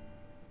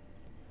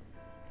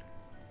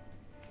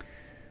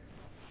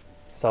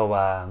 So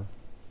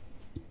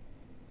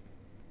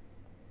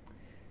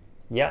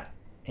yeah,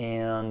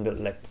 and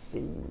let's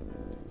see.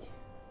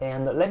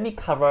 And let me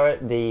cover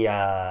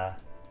the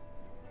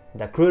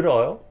crude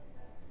oil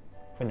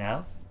for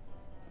now.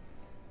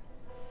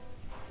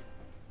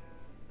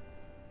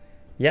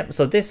 Yep,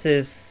 so this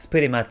is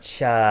pretty much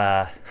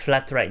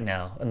flat right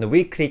now. On the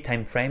weekly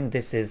time frame,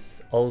 this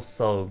is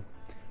also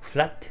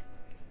flat.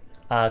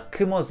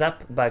 Kumo's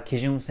up, but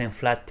Kijun-sen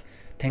flat,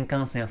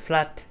 Tenkan-sen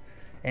flat,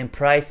 and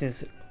price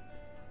is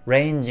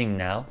ranging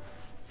now,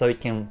 so it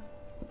can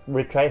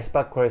retrace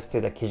backwards to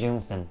the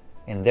Kijun-sen,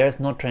 and there's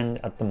no trend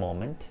at the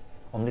moment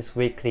on this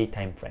weekly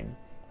time frame.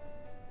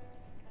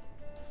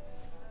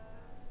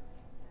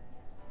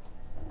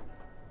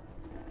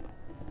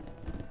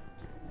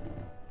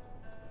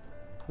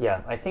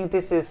 Yeah, I think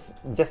this is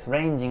just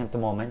ranging at the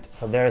moment,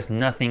 so there is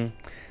nothing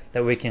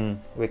that we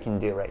can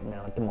do right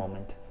now at the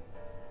moment.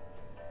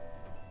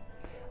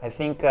 I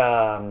think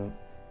yeah,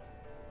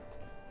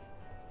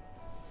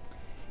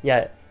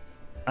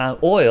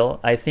 oil.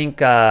 I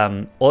think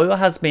oil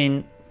has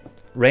been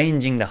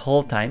ranging the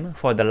whole time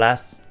for the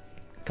last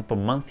couple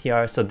months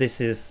here, so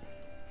this is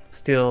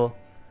still,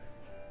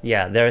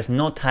 yeah, there is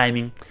no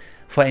timing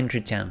for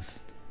entry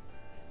chance.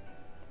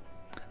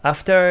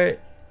 After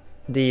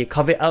the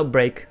COVID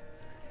outbreak,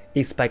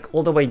 it spiked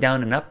all the way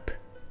down and up,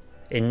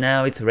 and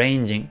now it's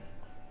ranging.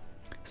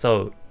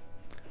 So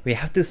we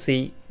have to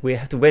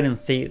wait and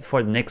see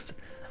for the next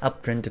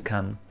uptrend to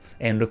come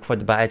and look for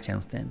the buy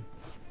chance then.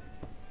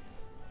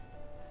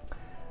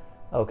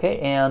 Okay,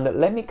 and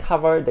let me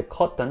cover the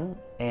cotton,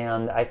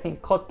 and I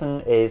think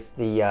cotton is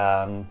the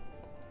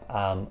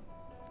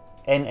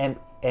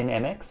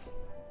NMX.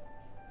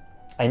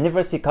 I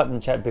never see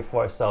cotton chart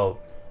before, so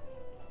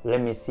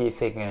let me see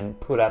if I can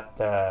put up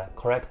the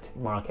correct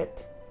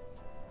market.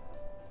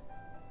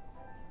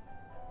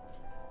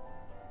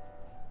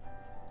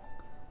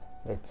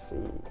 Let's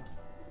see.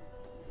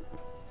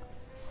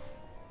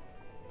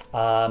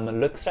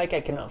 Looks like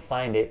I cannot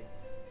find it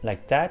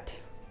like that.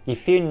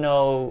 If you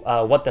know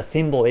what the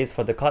symbol is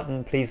for the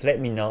cotton, please let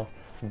me know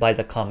by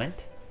the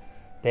comment.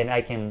 Then I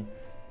can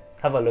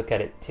have a look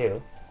at it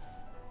too.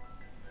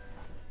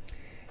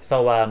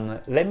 So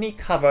let me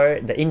cover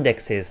the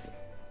indexes.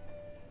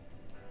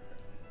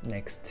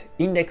 Next,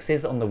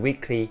 indexes on the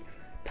weekly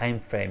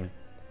time frame.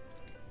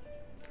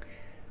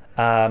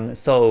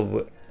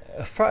 So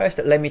first,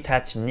 let me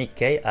touch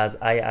Nikkei, as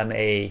I am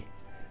a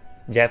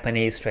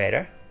Japanese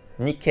trader.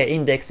 Nikkei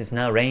index is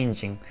now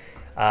ranging.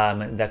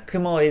 The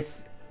Kumo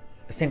is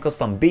Senko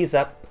span B is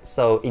up,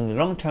 so in the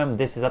long term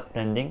this is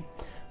uptrending,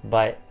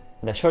 but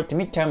the short to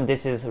mid term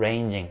this is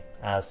ranging,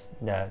 as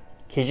the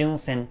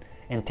Kijun-sen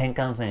and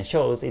Tenkan-sen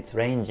shows it's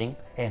ranging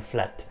and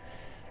flat.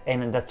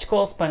 And the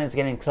Chikou span is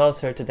getting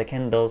closer to the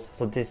candles,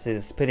 so this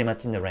is pretty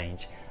much in the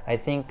range. I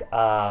think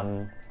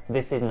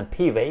this is in the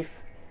P wave.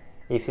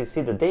 If you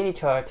see the daily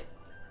chart,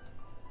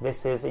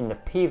 this is in the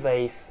P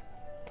wave,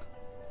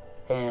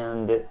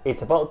 and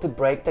it's about to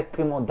break the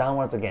Kumo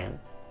downwards again.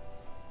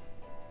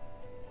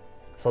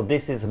 So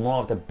this is more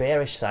of the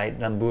bearish side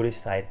than bullish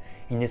side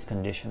in this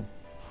condition.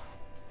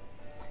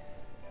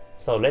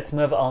 So let's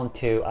move on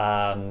to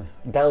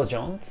Dow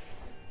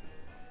Jones.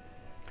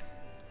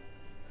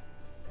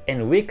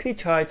 And weekly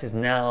chart is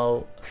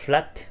now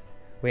flat.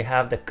 We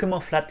have the Kumo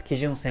flat,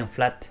 Kijun-sen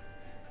flat.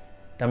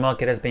 The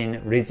market has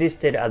been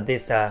resisted at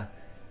this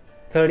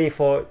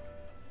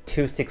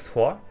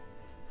 34,264.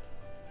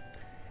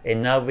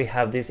 And now we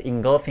have this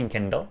engulfing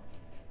candle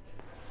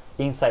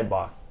inside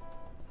bar.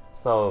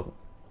 So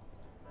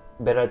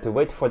better to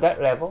wait for that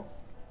level,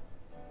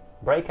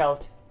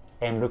 breakout,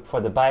 and look for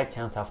the buy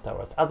chance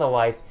afterwards.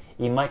 Otherwise,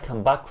 it might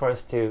come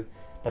backwards to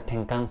the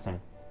Tenkan-sen.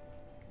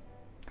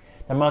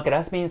 The market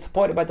has been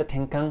supported by the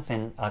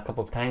Tenkan-sen a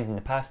couple of times in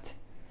the past.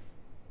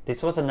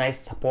 This was a nice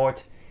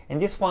support, and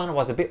this one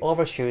was a bit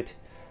overshoot,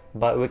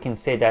 but we can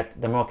say that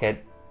the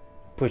market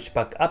pushed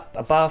back up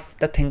above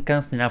the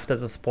Tenkan-sen after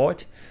the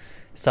support.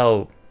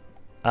 So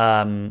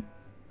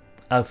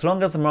as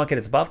long as the market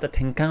is above the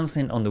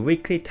Tenkan-sen on the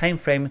weekly time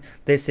frame,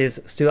 this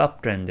is still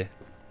uptrend.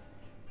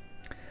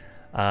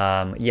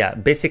 Yeah,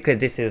 basically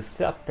this is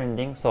still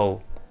uptrending,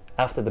 so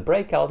after the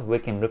breakout we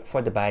can look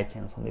for the buy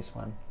chance on this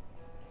one.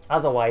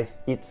 Otherwise,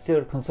 it's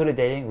still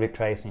consolidating,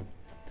 retracing.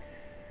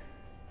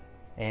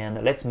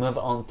 And let's move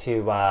on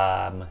to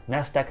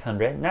Nasdaq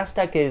 100.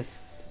 Nasdaq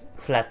is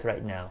flat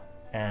right now.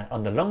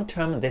 On the long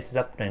term, this is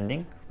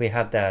uptrending. We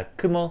have the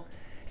Kumo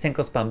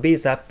Senko Span B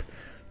is up,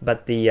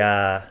 but the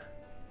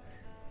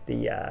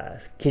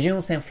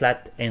Kijun Sen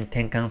flat and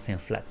Tenkan Sen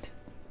flat.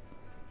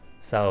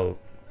 So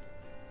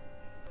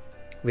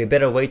we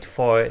better wait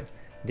for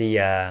the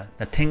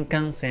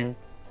Tenkan Sen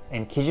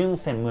and Kijun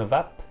Sen move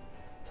up.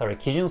 Sorry,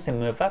 Kijun Sen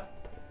move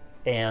up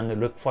and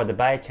look for the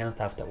buy chance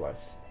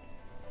afterwards.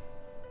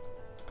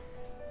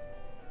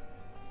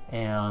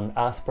 And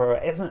as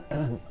per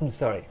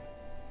sorry,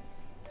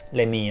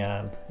 let me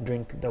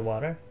drink the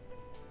water.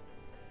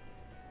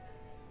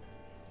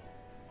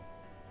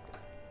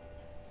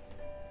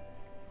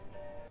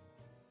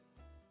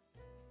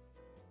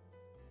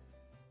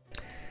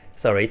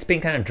 Sorry, it's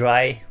been kind of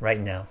dry right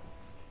now,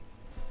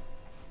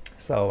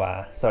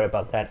 so sorry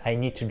about that. I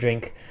need to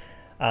drink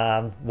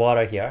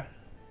water here.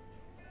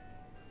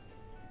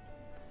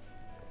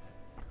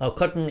 Oh,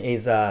 cotton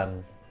is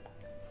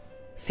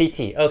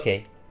CT.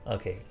 Okay,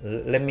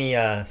 let me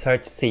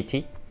search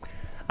CT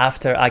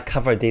after I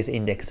cover these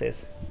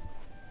indexes.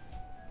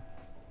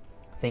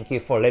 Thank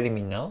you for letting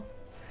me know.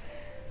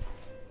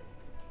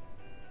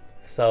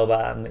 So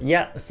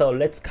yeah, so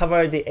let's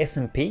cover the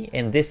S&P,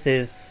 and this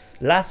is,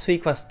 last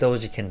week was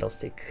doji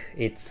candlestick.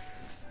 It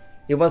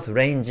was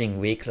ranging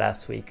week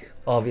last week,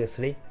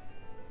 obviously.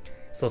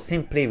 So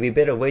simply we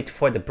better wait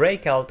for the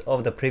breakout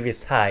of the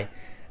previous high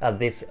at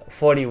this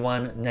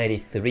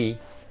 41.93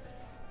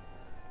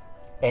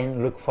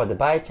 and look for the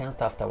buy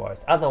chance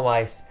afterwards.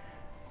 Otherwise,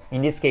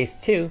 in this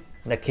case too,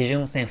 the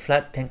Kijun Sen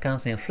flat, Tenkan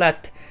Sen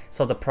flat,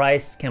 so the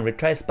price can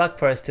retrace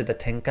backwards to the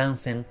Tenkan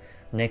Sen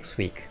next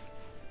week.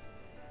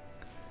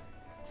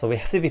 So we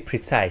have to be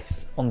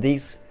precise on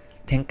these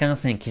Tenkan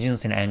Sen, Kijun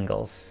Sen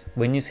angles.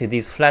 When you see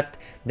these flat,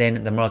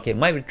 then the market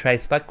might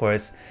retrace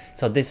backwards,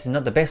 so this is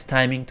not the best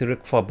timing to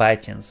look for buy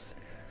chance,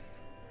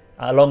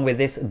 along with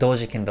this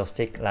doji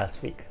candlestick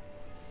last week.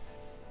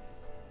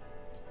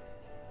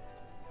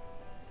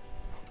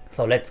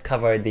 So let's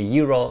cover the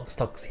Euro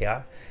stocks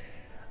here.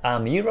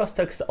 Euro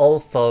stocks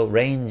also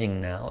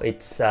ranging now.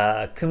 It's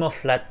Kumo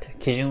flat,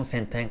 Kijun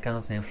Sen, Tenkan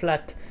Sen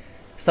flat.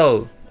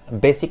 So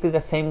basically the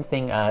same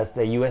thing as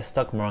the US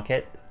stock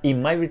market. It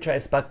might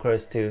retrace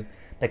backwards to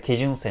the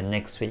Kijun Sen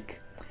next week.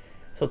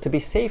 So to be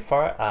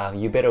safer,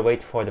 you better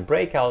wait for the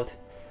breakout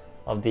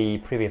of the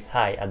previous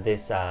high at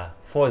this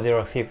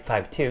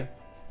 4052.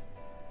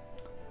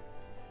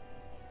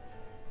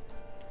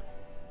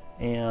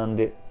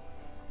 And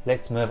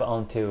let's move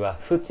on to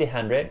FTSE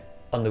 100.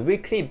 On the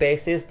weekly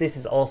basis, this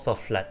is also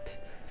flat.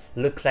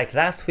 Looks like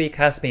last week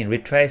has been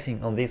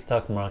retracing on these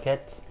stock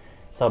markets,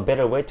 so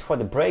better wait for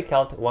the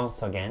breakout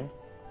once again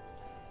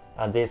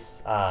at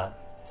this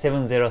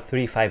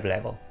 7035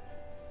 level.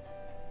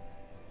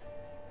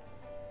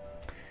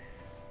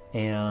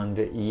 And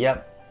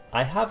yep,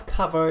 I have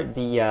covered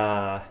the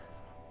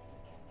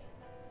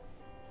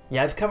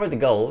I've covered the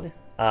gold.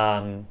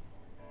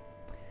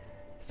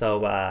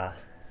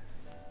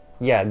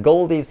 Yeah,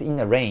 gold is in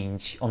a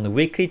range on the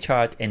weekly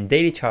chart and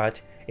daily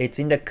chart. It's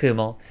in the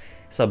Kumo,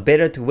 so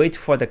better to wait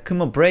for the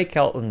Kumo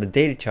breakout on the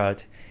daily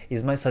chart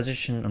is my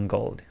suggestion on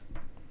gold.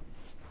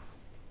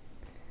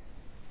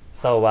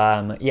 So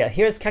yeah,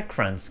 here's CAC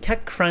France.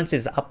 CAC France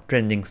is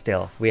uptrending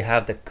still. We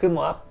have the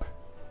Kumo up,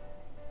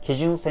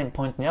 Kijun Sen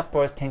pointing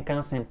upwards,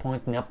 Tenkan Sen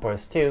pointing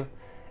upwards too,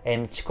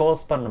 and Chikou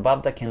span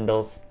above the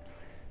candles.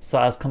 So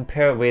as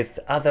compared with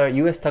other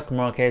US stock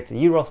markets,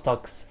 Euro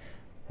stocks,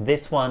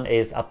 this one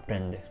is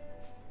uptrend.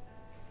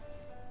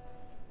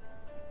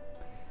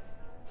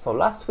 So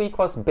last week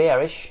was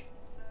bearish.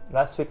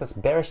 Last week was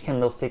bearish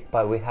candlestick,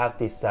 but we have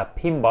this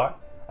pin bar.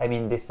 I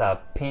mean this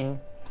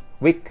pin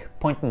wick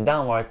pointing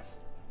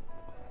downwards,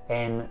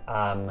 and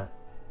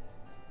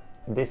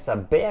this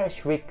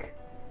bearish wick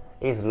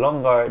is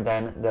longer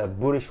than the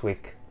bullish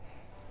wick.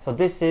 So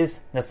this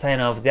is the sign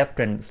of the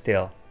uptrend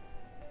still.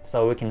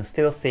 So we can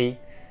still see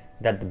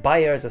that the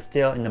buyers are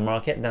still in the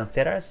market than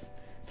sellers.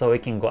 So we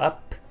can go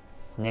up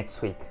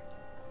next week.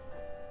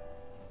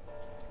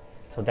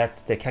 So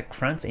that's the CAC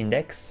France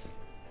index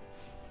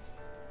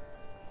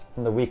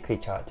on the weekly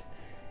chart.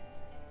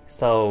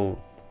 So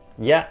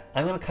yeah,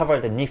 I'm gonna cover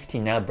the Nifty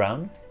now,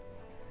 Brown.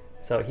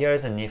 So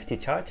here's a Nifty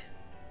chart.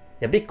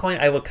 The Bitcoin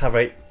I will cover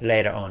it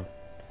later on.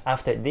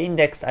 After the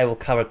index, I will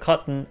cover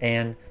cotton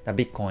and the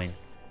Bitcoin.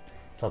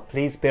 So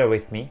please bear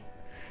with me.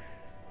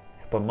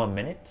 couple more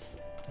minutes.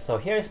 So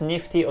here's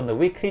Nifty on the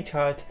weekly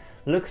chart.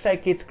 Looks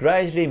like it's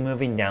gradually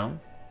moving down.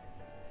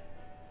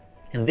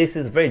 And this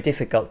is very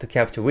difficult to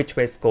capture which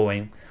way it's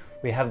going.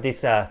 We have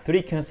these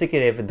 3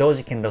 consecutive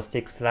doji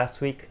candlesticks last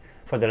week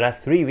for the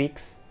last 3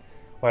 weeks,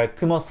 where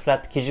Kumo's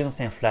flat,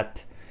 Kijun-sen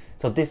flat.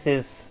 So this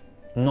is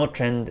no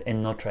trend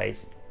and no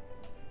trace.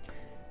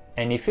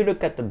 And if you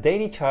look at the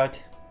daily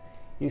chart,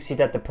 you see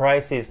that the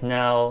price is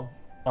now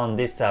on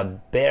this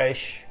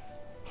bearish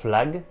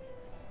flag.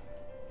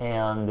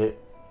 And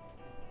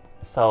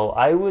so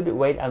I would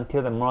wait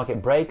until the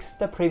market breaks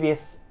the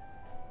previous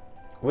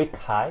week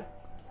high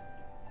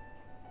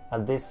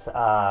at this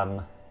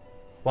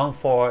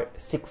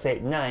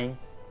 14689.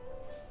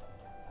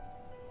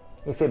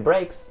 If it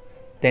breaks,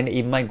 then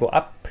it might go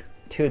up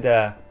to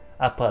the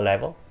upper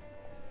level,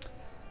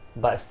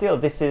 but still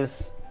this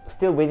is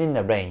still within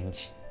the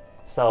range.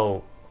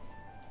 So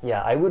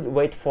yeah, I would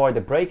wait for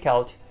the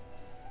breakout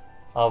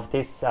of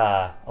this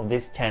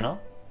channel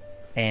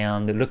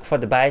and look for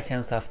the buy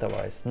chance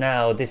afterwards.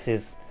 Now this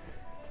is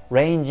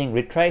ranging,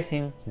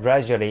 retracing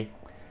gradually,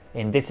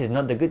 and this is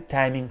not the good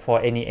timing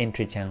for any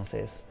entry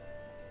chances.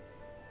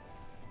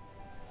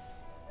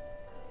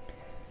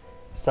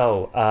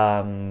 So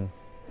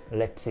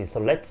let's see. So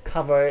let's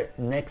cover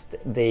next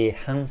the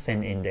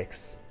Hansen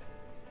index.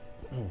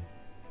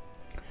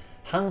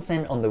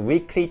 Hansen on the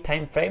weekly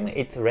time frame,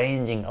 it's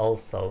ranging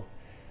also.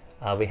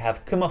 We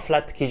have Kumo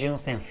flat,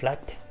 Kijun-sen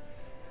flat,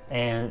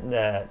 and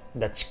the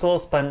Chikou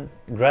span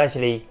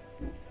gradually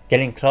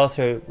getting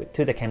closer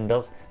to the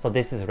candles. So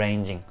this is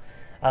ranging.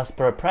 As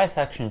per price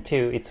action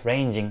too, it's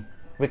ranging.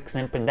 Wick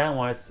snapping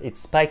downwards. It's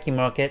spiky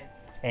market,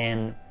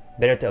 and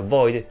better to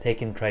avoid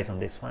taking trades on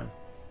this one.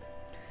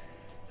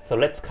 So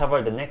let's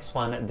cover the next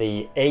one,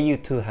 the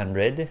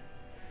AU200.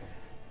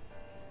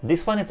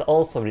 This one is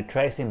also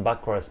retracing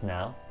backwards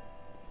now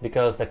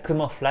because the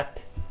Kumo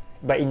flat,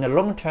 but in the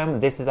long term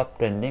this is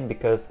uptrending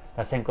because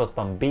the Senko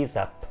span B is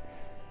up.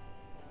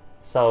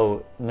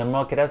 So the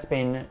market has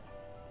been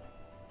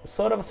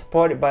sort of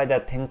supported by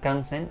the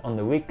Tenkan-sen on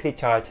the weekly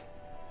chart,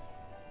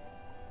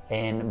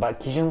 but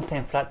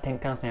Kijun-sen flat,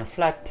 Tenkan-sen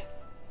flat,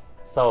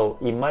 so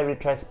it might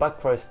retrace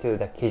backwards to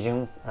the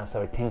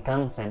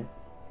Tenkan-sen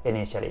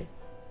initially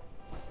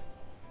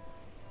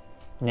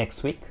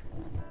next week.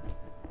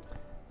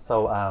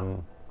 So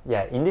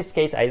yeah, in this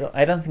case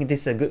I don't think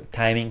this is a good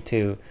timing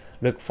to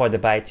look for the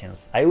buy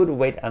chance. I would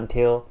wait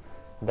until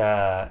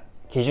the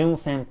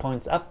Kijun-sen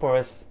points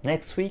upwards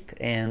next week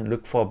and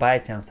look for buy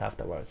chance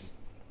afterwards.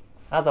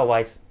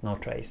 Otherwise, no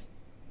trace.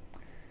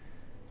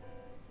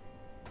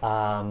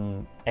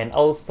 And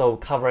also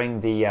covering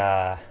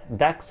the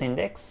DAX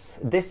index,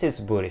 this is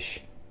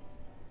bullish.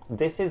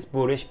 This is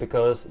bullish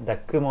because the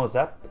Kumo's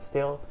up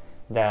still,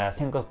 the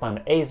Senko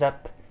span A is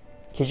up,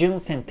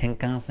 Kijun-sen,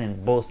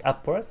 Tenkan-sen both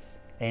upwards,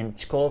 and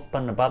Chikou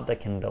span above the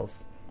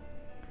candles.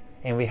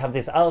 And we have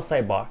this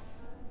outside bar.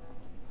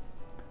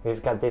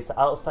 We've got this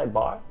outside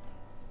bar.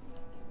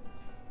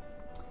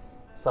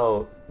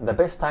 So the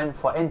best time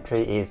for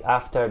entry is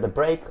after the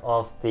break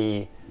of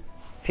the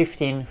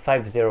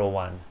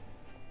 15501.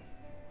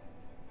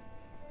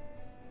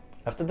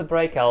 After the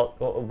breakout,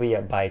 it will be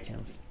a buy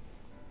chance.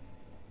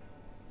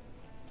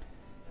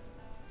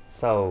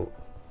 So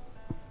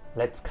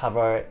let's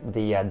cover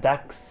the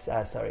DAX.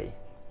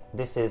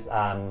 This is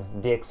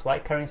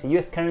DXY currency.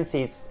 US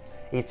currency,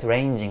 it's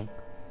ranging.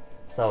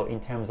 So in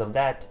terms of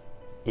that,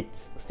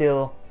 it's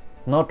still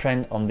no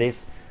trend on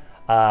this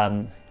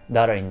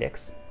dollar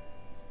index.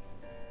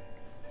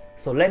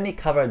 So let me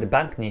cover the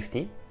Bank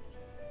Nifty.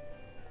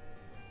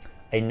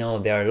 I know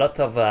there are a lot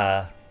of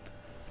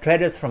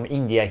traders from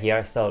India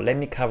here, so let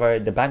me cover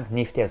the Bank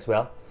Nifty as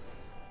well.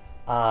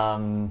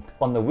 On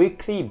the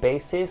weekly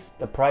basis,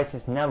 the price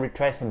is now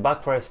retracing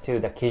backwards to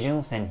the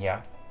Kijun-sen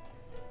here.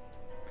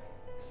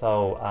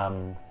 So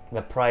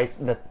the price,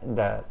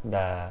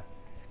 the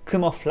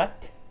Kumo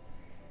flat,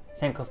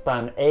 Senko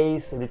span A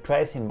is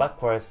retracing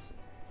backwards,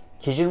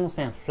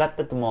 Kijun-sen flat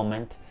at the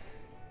moment,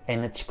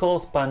 and the Chikou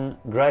span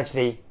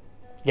gradually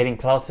getting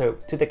closer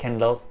to the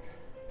candles,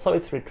 so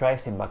it's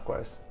retracing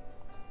backwards.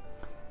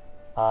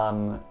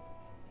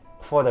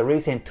 For the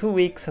recent 2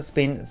 weeks has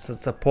been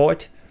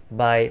support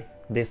by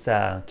this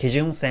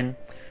Kijun-sen,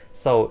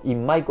 so it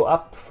might go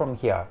up from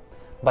here.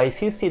 But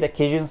if you see the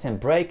Kijun-sen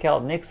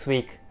breakout next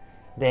week,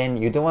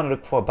 then you don't want to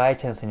look for buy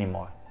chance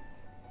anymore.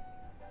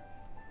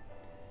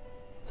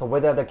 So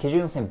whether the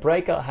Kijun-sen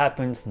breakout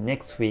happens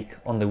next week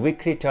on the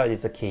weekly chart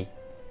is the key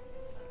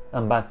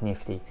on Bank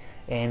Nifty.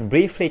 And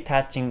briefly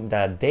touching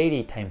the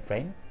daily time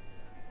frame,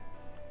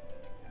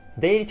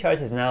 daily chart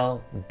is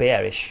now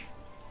bearish.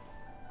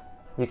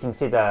 You can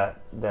see the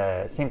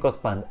Senko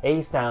span A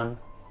is down,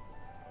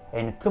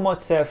 and Kumo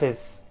itself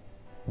is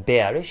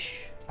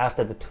bearish.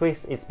 After the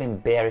twist, it's been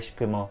bearish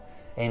Kumo,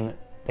 and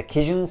the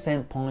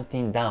Kijun-sen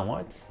pointing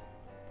downwards.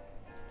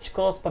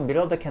 Chikou span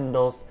below the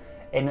candles,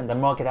 and the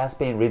market has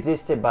been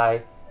resisted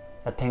by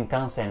the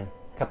Tenkan-sen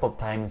a couple of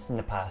times in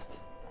the past.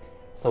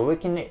 So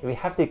we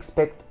have to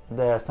expect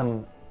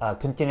some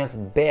continuous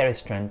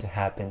bearish trend to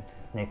happen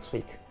next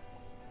week.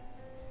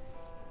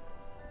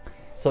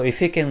 So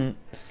if you can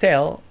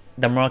sell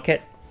the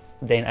market,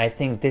 then I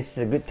think this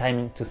is a good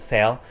timing to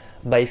sell.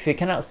 But if you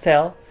cannot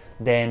sell,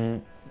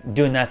 then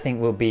do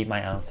nothing will be my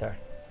answer.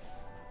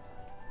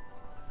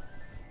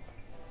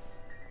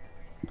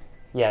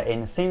 Yeah,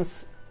 and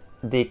since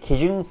the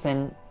Kijun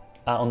Sen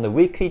on the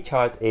weekly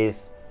chart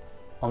is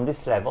on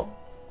this level,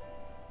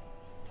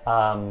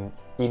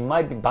 it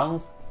might be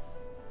bounced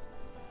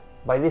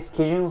by this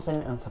Kijun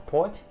Sen and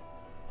support,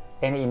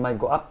 and it might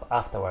go up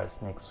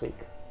afterwards next week.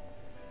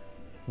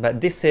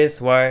 But this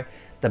is where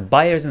the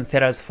buyers and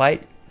sellers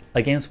fight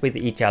against with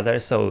each other,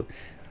 so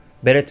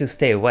better to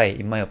stay away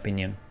in my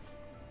opinion.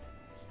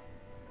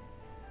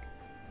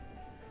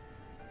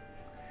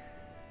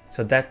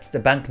 So that's the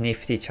Bank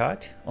Nifty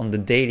chart on the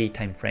daily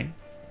time frame.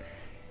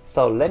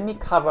 So let me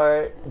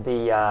cover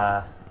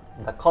the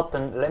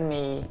cotton. Let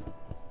me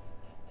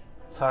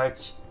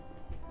search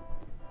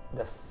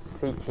the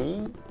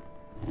CT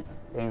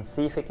and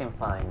see if we can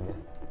find.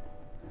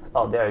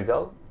 Oh, there you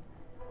go.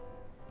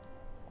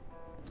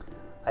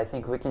 I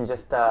think we can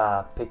just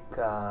pick,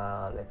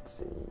 let's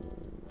see.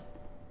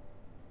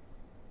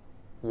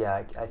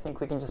 Yeah, I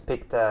think we can just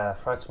pick the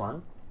first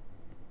one.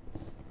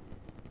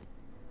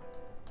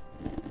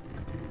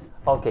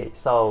 Okay,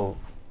 so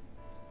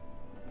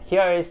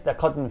here is the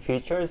cotton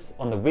futures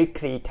on the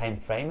weekly time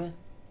frame.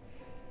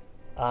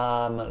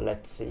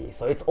 Let's see.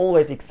 So it's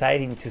always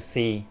exciting to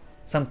see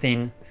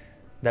something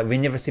that we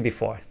never see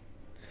before.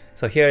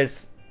 So here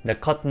is the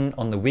cotton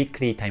on the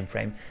weekly time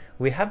frame.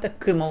 We have the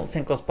Kumo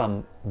Senko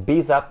span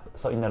B's up,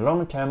 so in the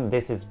long term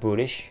this is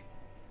bullish,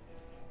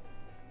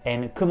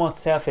 and Kumo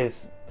itself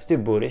is still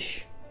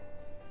bullish,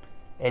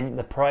 and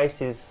the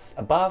price is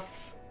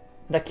above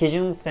the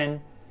Kijun Sen,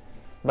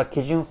 but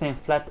Kijun Sen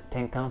flat,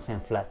 Tenkan Sen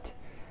flat.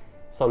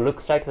 So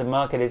looks like the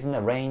market is in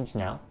a range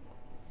now.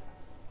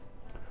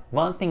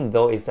 One thing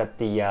though is that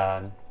the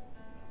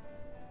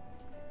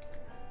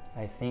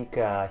I think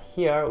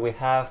here we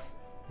had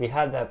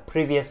the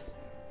previous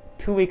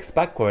 2 weeks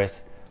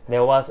backwards.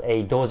 There was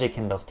a doji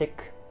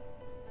candlestick.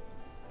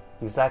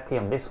 Exactly,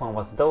 and this one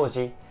was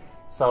doji.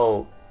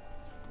 So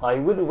I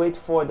would wait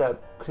for the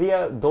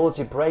clear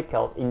doji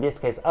breakout, in this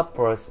case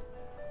upwards,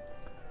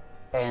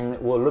 and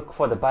we'll look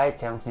for the buy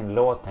chance in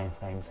lower time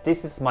frames.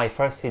 This is my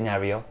first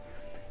scenario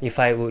if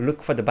I will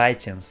look for the buy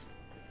chance.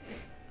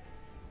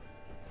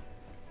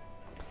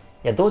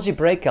 Yeah, doji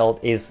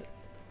breakout is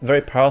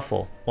very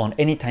powerful on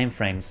any time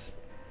frames.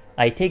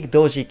 I take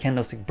doji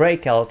candlestick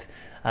breakout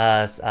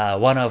as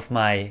one of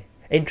my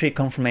entry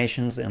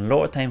confirmations in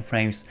lower time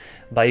frames,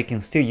 but you can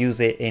still use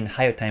it in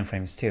higher time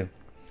frames too.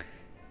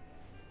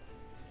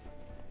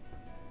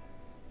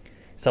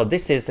 So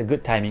this is a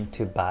good timing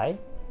to buy.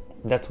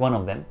 That's one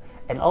of them.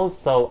 And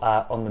also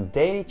on the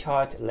daily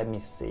chart, let me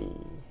see.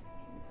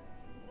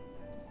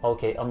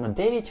 Okay, on the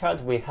daily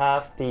chart we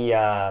have the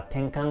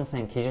Tenkan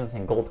Sen, Kijun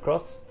Sen, Gold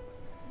Cross,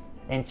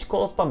 and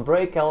Chikou span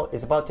breakout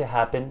is about to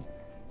happen.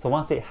 So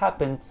once it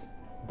happens,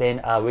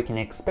 then we can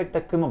expect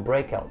a Kumo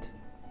breakout.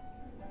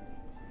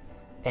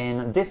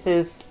 And this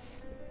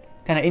is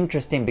kind of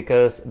interesting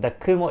because the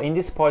Kumo in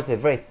this part is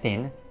very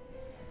thin.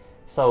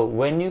 So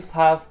when you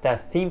have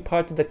that thin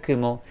part of the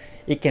Kumo,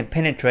 it can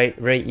penetrate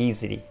very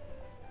easily.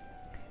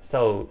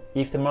 So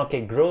if the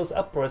market grows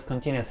upwards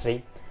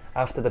continuously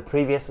after the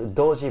previous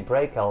doji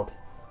breakout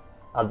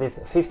at this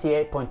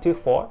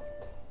 58.24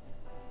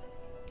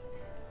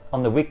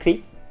 on the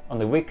weekly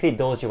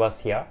doji was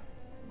here.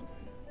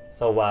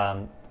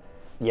 So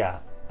yeah,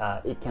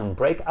 it can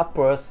break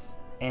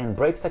upwards and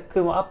breaks the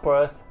Kumo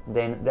upwards,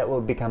 then that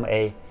will become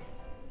a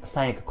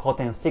Sanyaku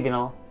Koten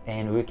signal,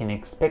 and we can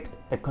expect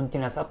the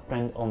continuous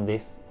uptrend on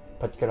this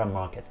particular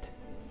market.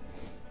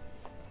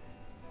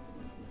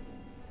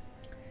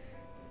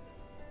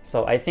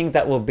 So I think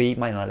that will be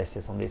my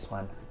analysis on this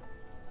one.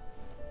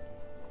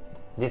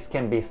 This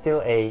can be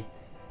still a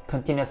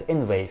continuous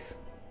N wave,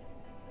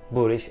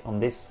 bullish on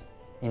this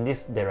in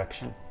this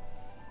direction.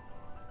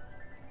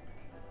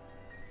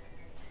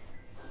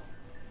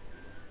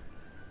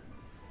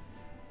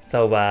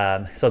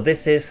 So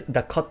this is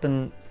the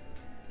cotton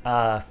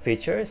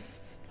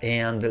features,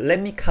 and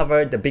let me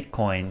cover the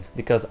Bitcoin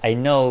because I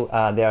know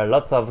there are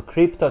lots of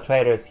crypto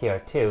traders here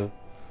too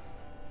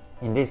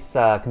in this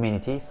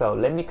community. So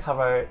let me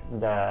cover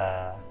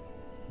the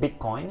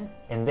Bitcoin,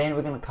 and then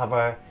we're gonna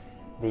cover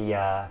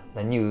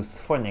the news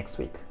for next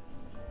week.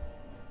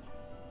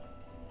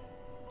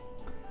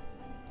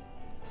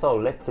 So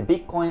let's see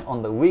Bitcoin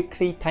on the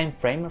weekly time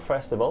frame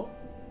first of all.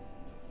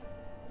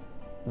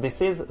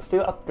 This is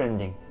still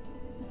uptrending.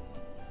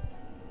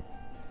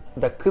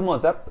 The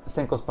Kumo's up,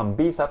 Senko span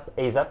B's up,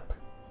 A's up,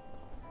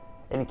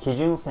 and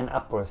Kijun Sen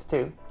upwards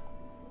too.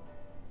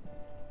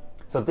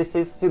 So this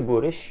is still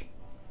bullish.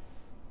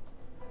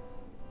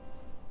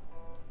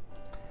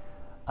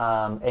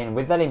 And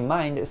with that in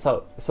mind,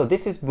 so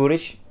this is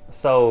bullish.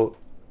 So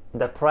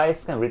the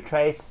price can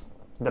retrace,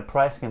 the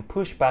price can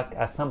push back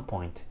at some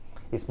point,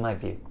 is my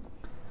view.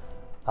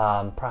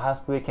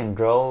 Perhaps we can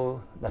draw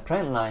the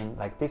trend line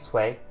like this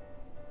way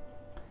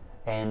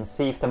and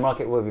see if the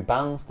market will be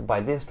bounced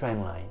by this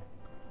trend line.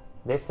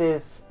 This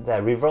is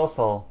the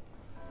reversal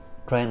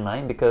trend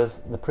line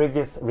because the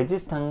previous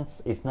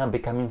resistance is now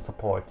becoming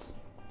supports.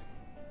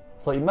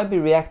 So it might be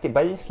reacted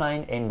by this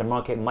line and the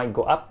market might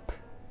go up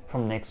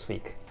from next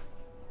week.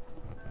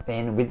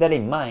 And with that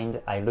in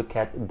mind, I look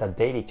at the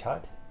daily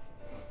chart.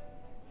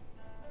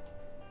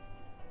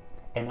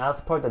 And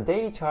as per the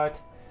daily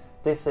chart,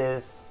 this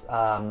is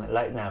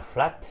right now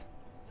flat.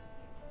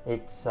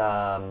 It's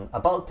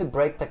about to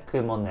break the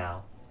Kumo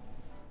now.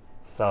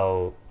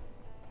 So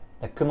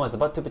the Kumo is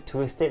about to be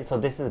twisted, so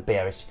this is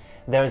bearish.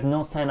 There is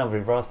no sign of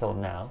reversal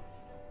now.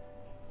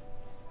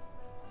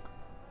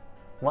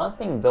 One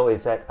thing though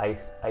is that I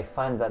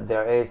find that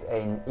there is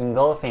an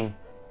engulfing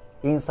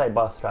inside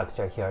bar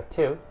structure here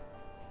too.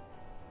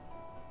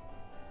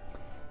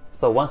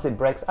 So once it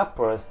breaks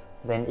upwards,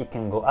 then it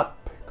can go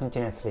up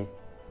continuously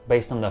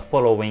based on the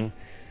following,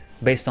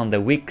 based on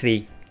the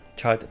weekly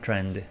chart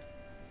trend.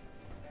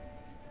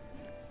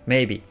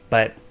 Maybe,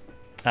 but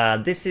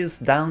this is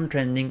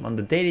downtrending on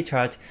the daily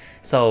chart,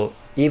 so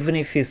even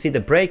if you see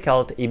the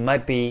breakout, it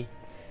might be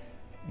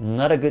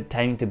not a good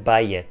time to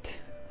buy yet.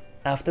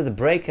 After the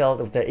breakout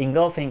of the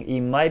engulfing,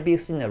 it might be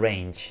still in a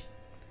range.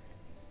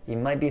 It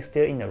might be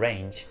still in a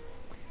range.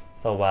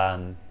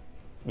 So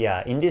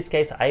yeah, in this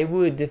case, I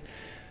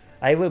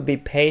would be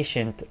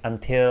patient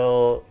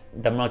until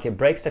the market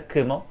breaks the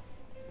Kumo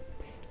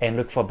and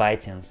look for buy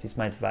chance. Is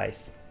my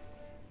advice.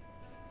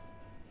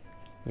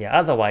 Yeah,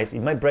 otherwise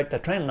it might break the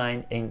trend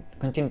line and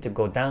continue to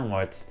go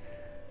downwards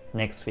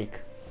next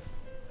week.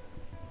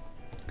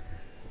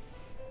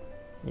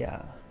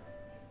 Yeah.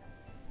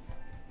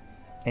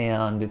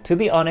 And to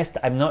be honest,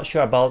 I'm not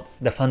sure about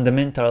the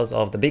fundamentals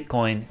of the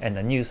Bitcoin and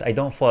the news. I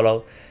don't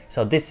follow.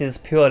 So this is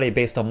purely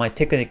based on my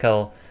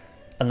technical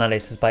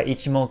analysis by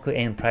Ichimoku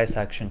and price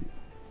action.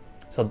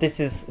 So this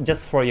is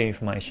just for your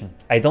information.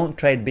 I don't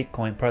trade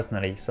Bitcoin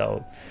personally,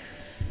 so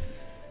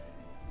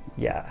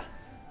yeah,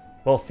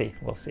 we'll see.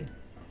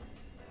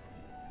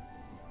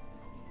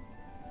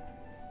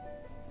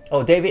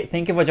 Oh, David,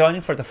 thank you for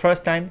joining for the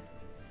first time.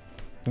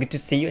 Good to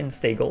see you and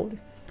stay gold.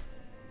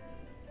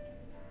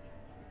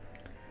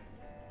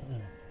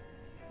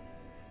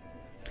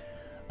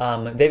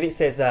 David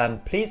says,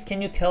 please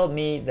can you tell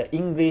me the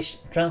English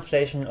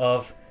translation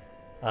of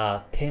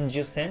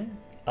Tenju-sen?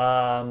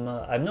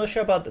 I'm not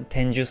sure about the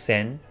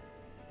Tenju-sen.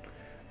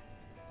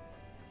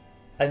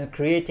 I'm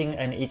creating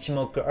an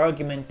Ichimoku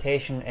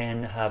argumentation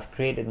and have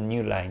created a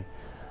new line.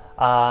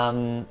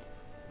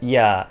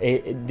 Yeah,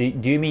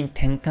 do you mean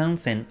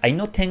Tenkan-sen? I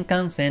know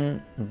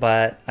Tenkan-sen,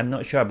 but I'm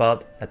not sure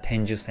about a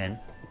Tenju-sen.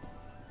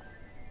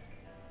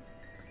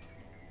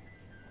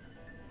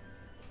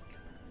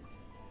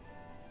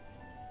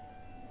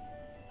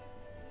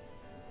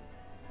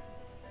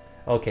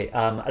 Okay,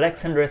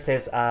 Alexandra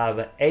says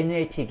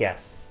NAT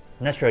gas,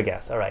 natural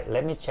gas. Alright,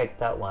 let me check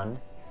that one.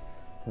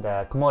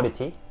 The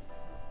commodity.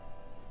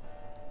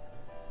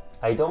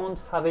 I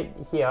don't have it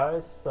here,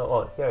 so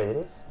oh, here it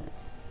is.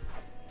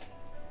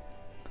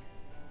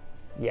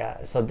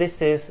 Yeah, so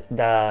this is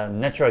the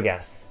natural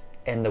gas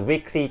and the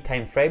weekly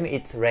time frame.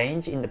 Its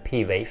range in the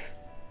P wave.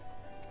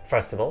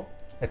 First of all,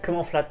 the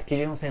Kumo flat,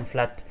 Kijun-sen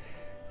flat,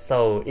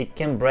 so it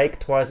can break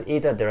towards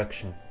either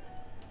direction.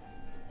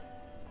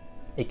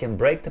 It can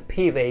break the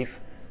P wave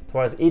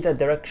towards either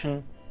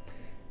direction,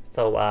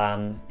 so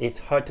it's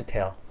hard to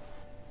tell.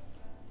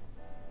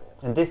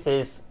 And this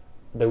is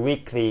the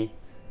weekly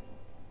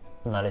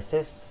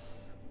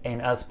analysis,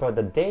 and as per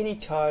the daily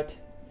chart,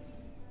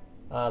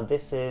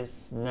 this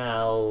is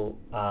now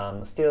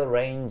still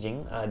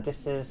ranging.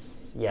 This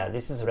is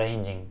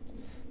ranging.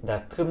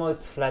 The Kumo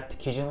is flat,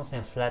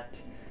 Kijun-sen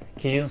flat,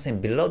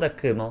 Kijun-sen below the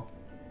Kumo.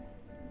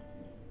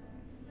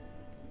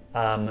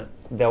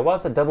 There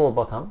was a double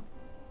bottom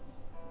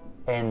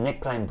and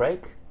neckline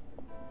break,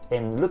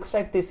 and looks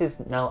like this is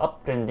now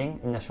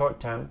uptrending in the short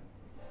term,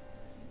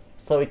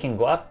 so it can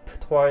go up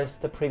towards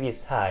the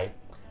previous high.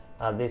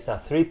 This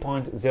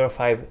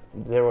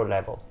 3.050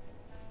 level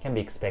can be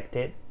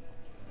expected,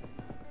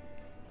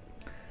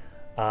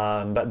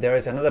 but there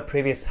is another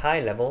previous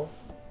high level,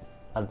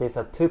 this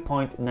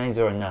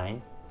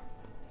 2.909,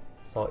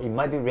 so it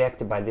might be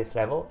reacted by this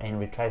level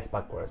and retrace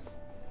backwards.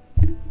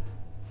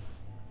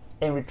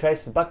 And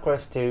retraces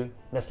backwards to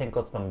the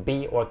Senko span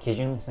B or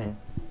Kijun-sen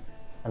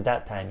at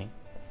that timing.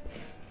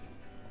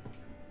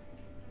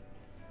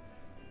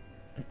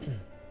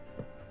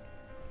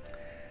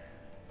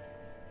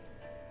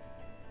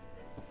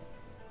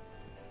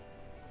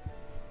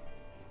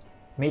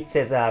 Meet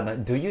says,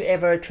 do you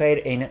ever trade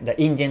in the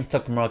Indian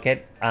stock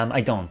market?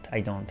 I don't.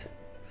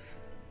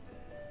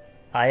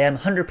 I am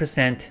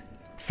 100%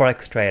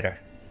 Forex trader.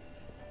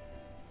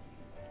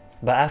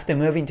 But after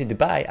moving to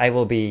Dubai, I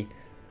will be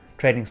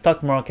trading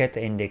stock market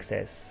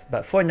indexes.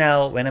 But for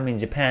now, when I'm in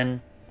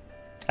Japan,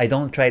 I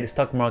don't trade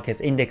stock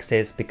market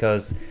indexes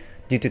because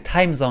due to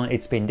time zone,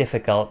 it's been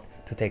difficult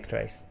to take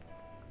trades.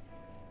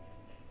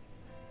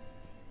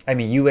 I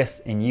mean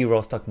US and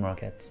Euro stock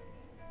markets.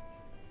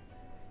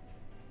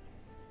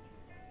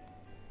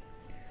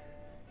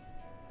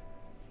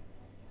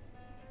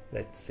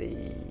 let's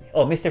see.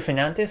 Oh, Mr.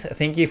 Fernandez,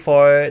 thank you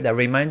for the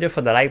reminder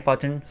for the like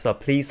button. So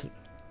please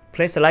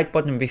press the like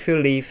button before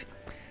you leave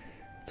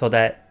so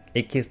that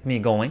it keeps me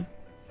going.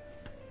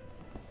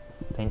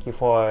 Thank you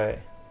for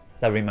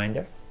the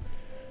reminder.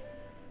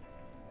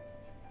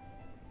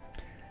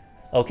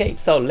 Okay,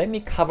 so let me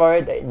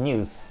cover the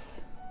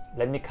news.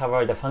 Let me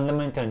cover the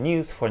fundamental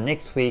news for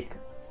next week,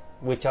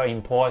 which are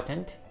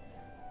important.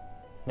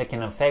 That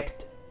can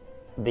affect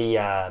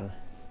the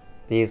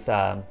these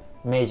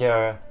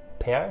major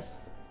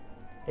pairs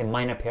and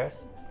minor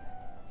pairs.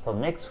 So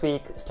next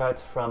week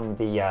starts from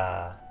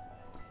the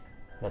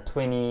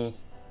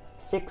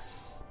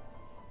 26th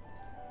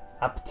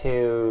up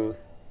to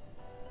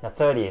the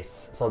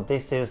 30th. So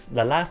this is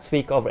the last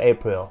week of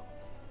April.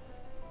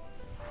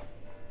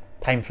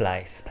 Time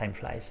flies, time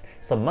flies.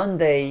 So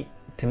Monday,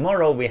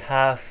 tomorrow we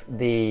have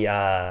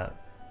the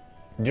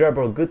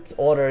durable goods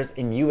orders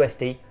in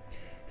USD.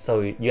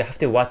 So you have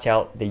to watch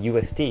out, the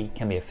USD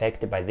can be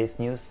affected by this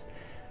news.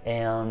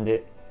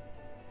 And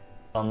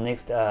on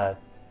next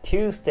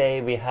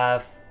Tuesday we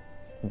have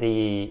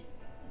the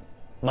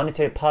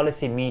monetary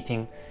policy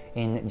meeting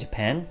in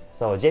Japan.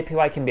 So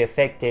JPY can be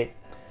affected.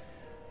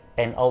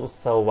 And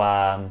also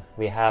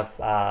we have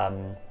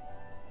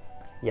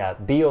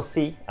BOC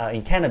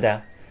in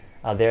Canada.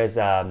 There's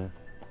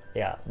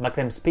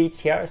Macron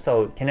speech here,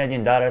 so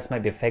Canadian dollars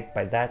might be affected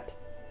by that.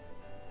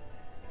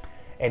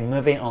 And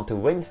moving on to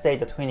Wednesday,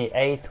 the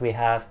 28th, we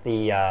have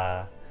the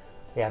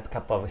we have a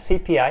couple of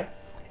CPI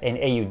and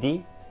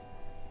AUD,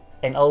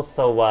 and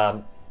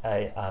also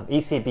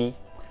ECB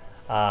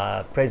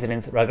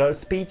president's regular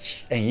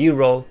speech and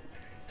Euro.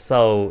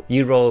 So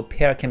Euro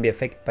pair can be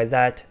affected by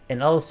that,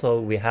 and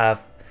also we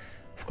have,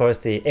 of course,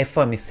 the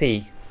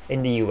FOMC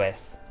in the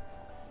US.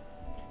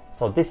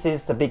 So this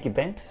is the big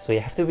event, so you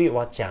have to be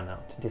watching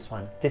out this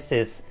one. This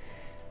is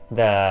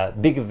the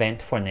big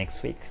event for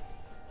next week.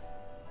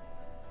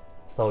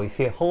 So if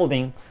you're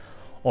holding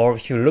or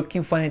if you're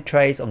looking for any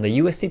trades on the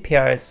USD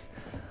pairs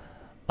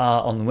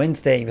on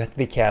Wednesday, you have to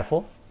be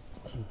careful.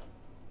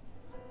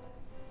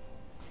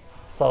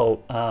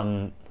 So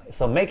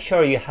so make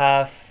sure you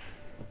have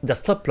the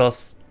stop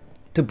loss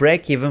to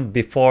break even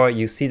before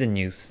you see the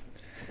news.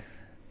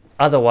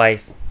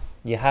 Otherwise,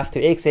 you have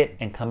to exit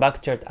and come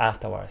back to it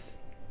afterwards.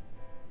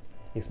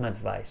 Is my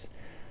advice.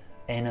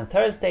 And on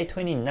Thursday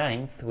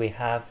 29th, we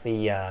have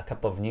a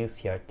couple of news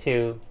here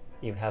too.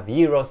 You have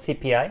Euro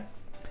CPI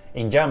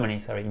in Germany.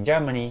 Sorry, in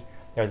Germany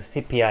there's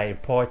a CPI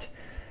report,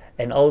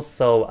 and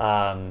also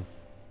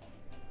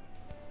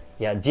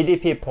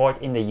GDP report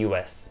in the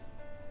US.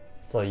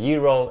 So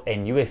Euro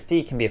and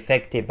USD can be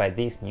affected by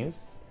these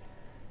news.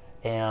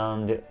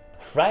 And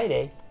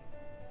Friday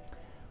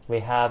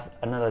we have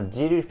another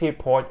GDP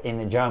report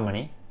in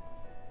Germany.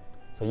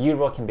 So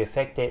Euro can be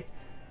affected.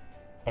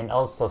 And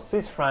also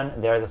Swiss franc,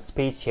 there is a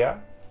speech here.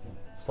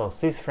 So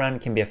Swiss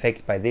franc can be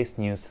affected by this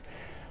news.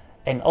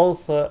 And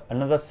also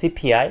another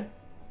CPI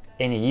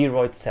in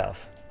Euro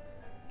itself.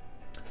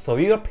 So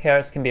Euro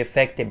pairs can be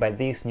affected by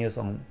this news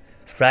on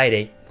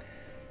Friday.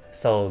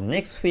 So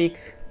next week,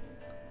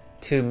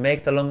 to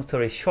make the long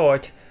story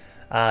short,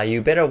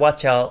 you better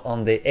watch out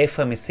on the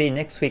FOMC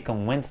next week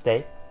on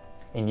Wednesday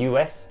in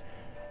US.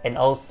 And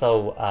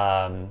also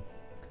on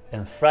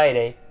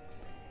Friday,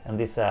 and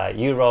this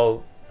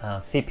Euro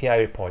CPI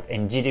report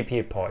and GDP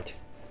report.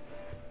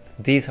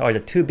 These are the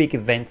two big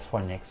events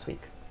for next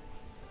week.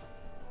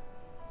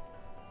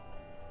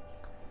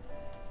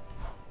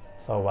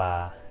 So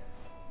I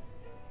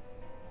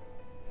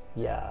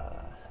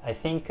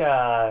think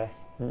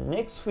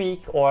next week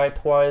or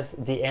towards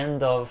the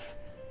end of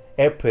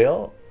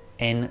April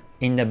and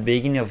in the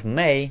beginning of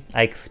May,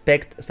 I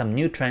expect some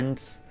new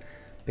trends,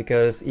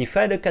 because if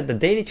I look at the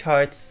daily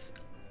charts,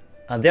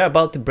 they're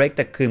about to break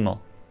the Kumo.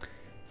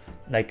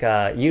 Like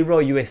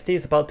Euro USD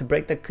is about to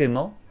break the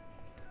Kumo.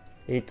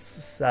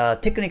 It's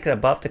technically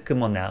above the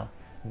Kumo now,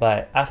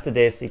 but after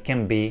this it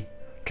can be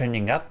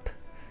trending up.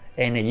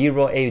 And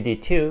Euro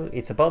AUD too,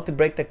 it's about to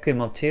break the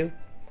Kumo too.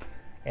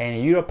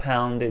 And Euro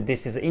Pound,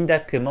 this is in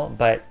that Kumo,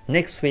 but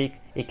next week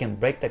it can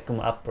break the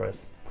Kumo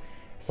upwards.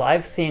 So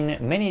I've seen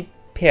many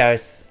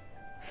pairs,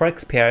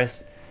 Forex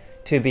pairs,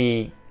 to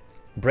be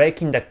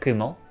breaking the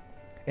Kumo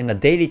in the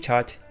daily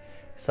chart.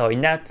 So in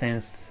that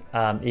sense,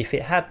 if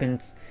it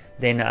happens,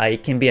 then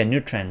it can be a new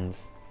trend.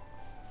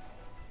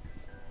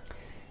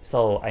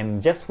 So I'm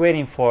just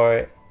waiting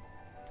for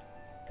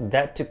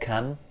that to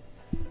come.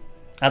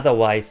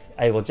 Otherwise,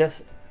 I will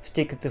just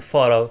stick to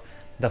follow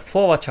the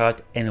forward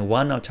chart and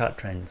 1 hour chart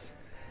trends.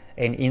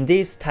 And in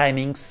these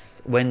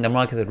timings, when the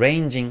market is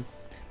ranging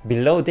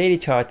below daily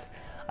charts,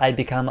 I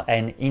become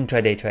an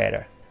intraday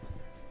trader.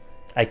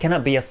 I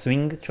cannot be a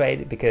swing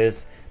trade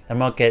because the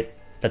market,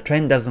 the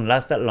trend doesn't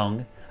last that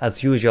long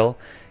as usual.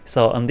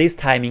 So on these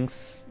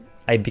timings,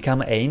 I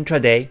become an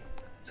intraday.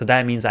 So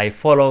that means I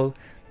follow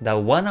the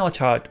 1 hour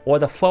chart or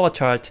the forward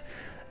chart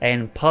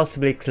and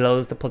possibly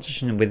close the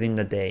position within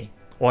the day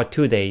or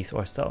 2 days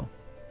or so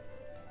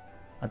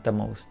at the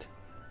most.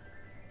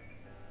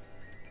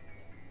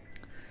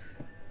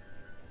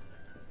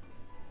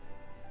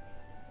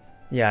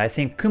 Yeah, I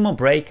think Kumo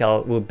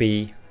breakout will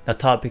be a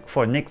topic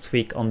for next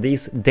week on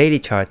these daily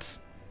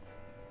charts.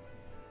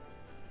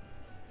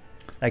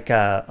 Like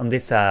on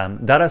this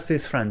dollar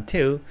Swiss franc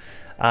too,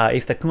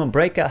 if the Kumo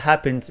breakout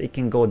happens, it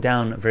can go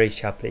down very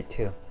sharply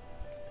too.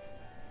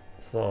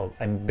 So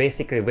I'm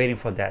basically waiting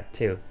for that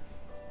too.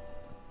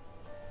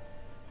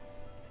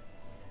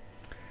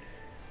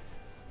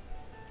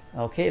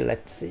 Okay,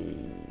 let's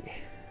see.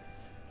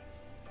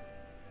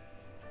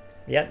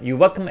 Yeah, you're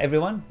welcome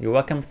everyone. You're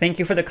welcome. Thank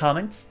you for the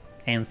comments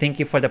and thank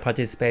you for the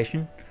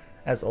participation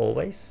as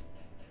always.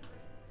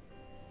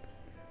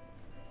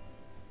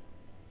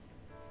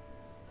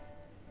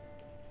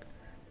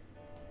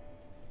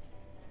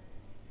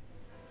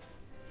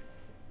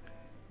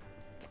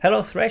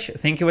 Hello Thresh,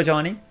 thank you for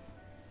joining.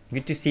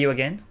 Good to see you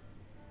again.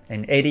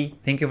 And Eddie,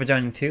 thank you for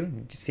joining too.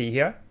 Good to see you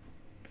here.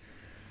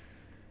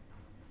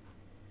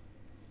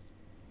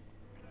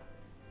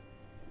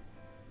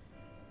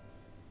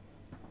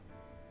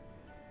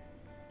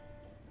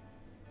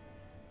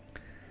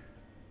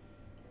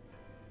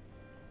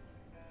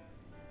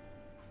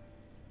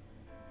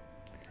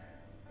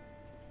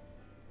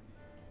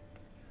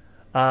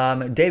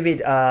 David,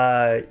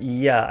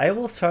 yeah, I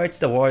will search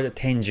the word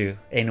Tenju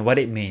and what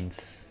it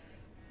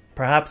means.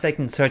 Perhaps I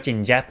can search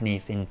in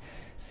Japanese and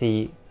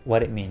see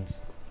what it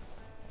means.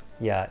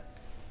 Yeah.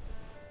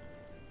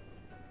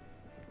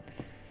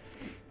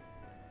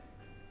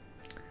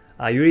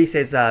 Yuri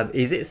says,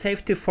 is it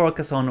safe to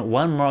focus on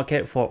one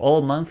market for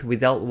all month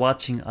without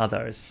watching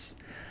others?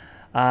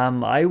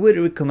 I would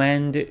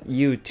recommend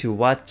you to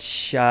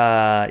watch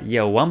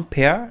one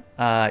pair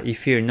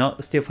if you're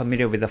not still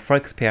familiar with the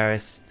Forex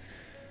pairs.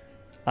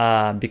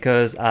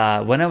 Because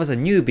when I was a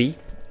newbie,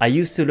 I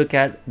used to look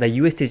at the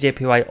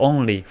USD/JPY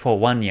only for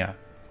 1 year.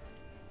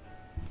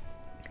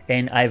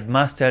 And I've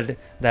mastered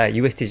the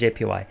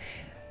USD/JPY.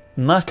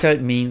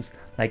 Mastered means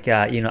like,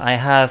 I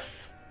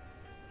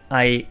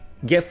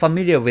get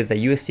familiar with the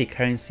USD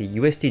currency,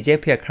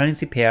 USD/JPY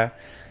currency pair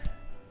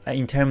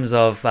in terms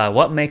of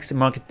what makes the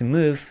market to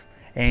move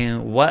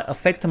and what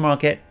affects the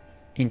market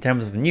in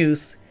terms of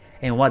news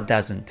and what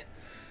doesn't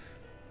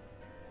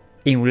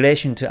in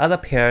relation to other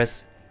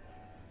pairs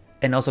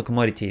and also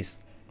commodities.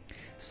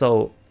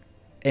 So,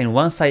 and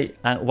once I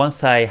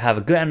have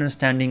a good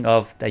understanding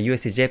of the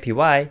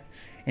USD/JPY,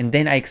 and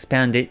then I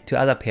expand it to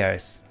other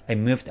pairs. I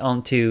moved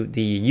on to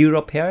the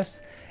Euro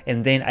pairs,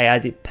 and then I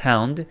added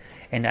Pound,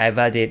 and I've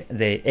added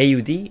the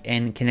AUD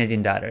and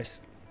Canadian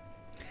dollars.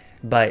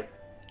 But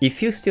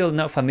if you're still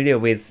not familiar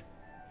with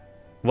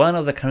one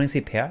of the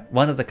currency pair,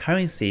 one of the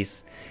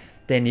currencies,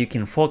 then you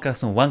can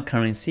focus on one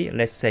currency.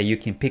 Let's say you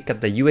can pick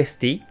up the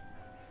USD,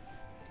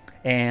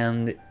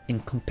 and in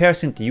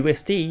comparison to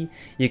USD,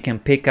 you can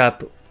pick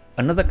up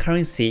another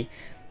currency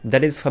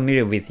that is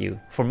familiar with you.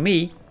 For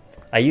me,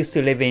 I used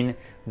to live in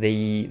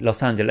the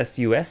Los Angeles,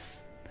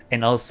 US,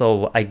 and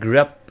also I grew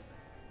up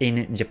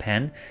in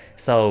Japan.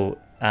 So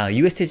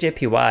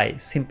USD/JPY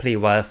simply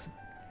was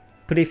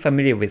pretty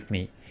familiar with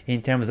me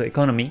in terms of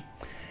economy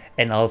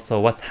and also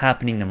what's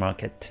happening in the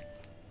market.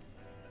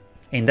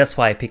 And that's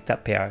why I picked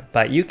that pair.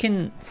 But you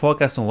can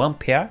focus on one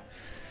pair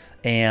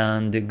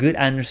and have a good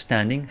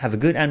understanding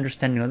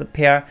of the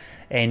pair,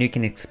 and you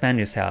can expand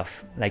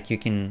yourself. Like you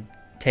can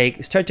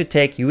start to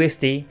take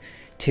USD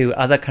to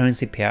other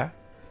currency pair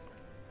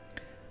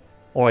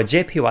or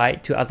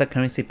JPY to other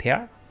currency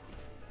pair,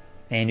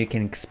 and you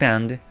can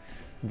expand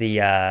the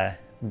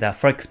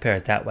Forex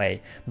pairs that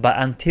way. But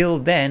until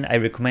then, I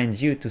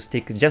recommend you to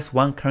stick to just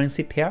one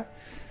currency pair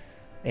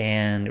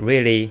and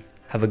really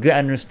have a good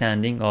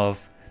understanding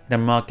of the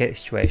market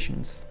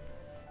situations.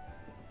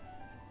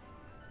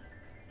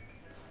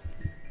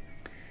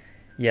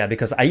 Yeah,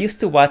 because I used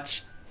to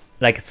watch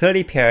like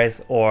 30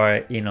 pairs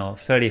or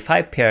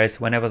 35 pairs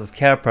when I was a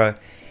scalper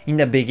in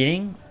the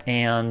beginning,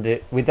 and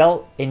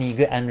without any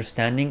good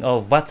understanding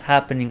of what's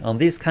happening on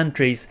these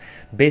countries,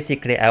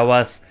 basically I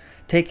was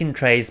taking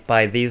trades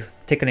by these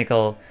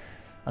technical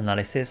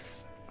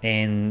analysis,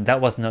 and that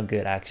was not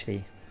good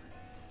actually.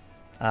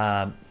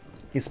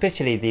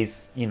 Especially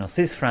these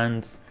Swiss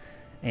francs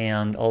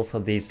and also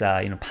these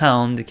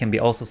pound can be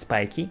also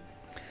spiky.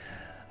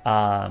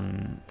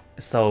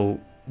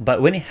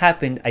 But when it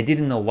happened, I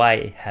didn't know why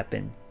it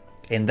happened,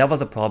 and that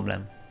was a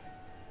problem.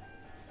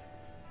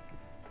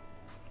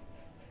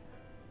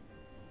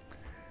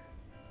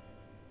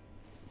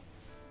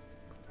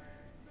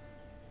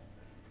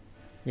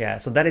 Yeah,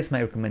 so that is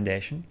my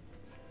recommendation.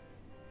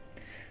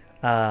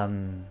 Yeah.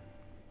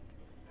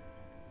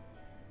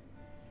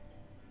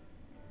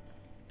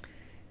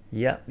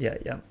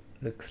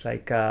 Looks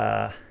like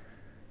yeah,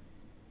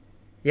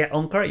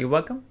 Onkar, you're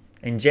welcome.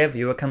 And Jeff,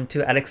 you're welcome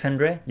too.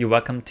 Alexandre, you're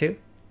welcome too.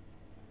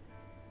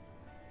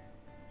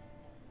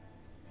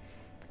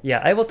 Yeah,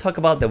 I will talk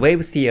about the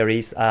wave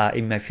theories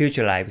in my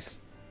future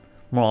lives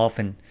more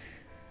often.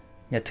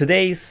 Yeah,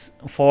 today's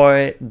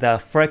for the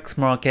Forex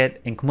market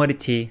and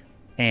commodity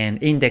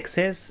and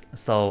indexes,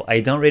 so I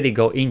don't really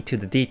go into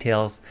the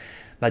details,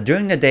 but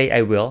during the day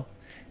I will.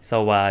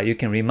 So you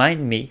can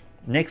remind me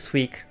next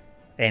week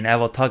and I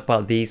will talk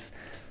about these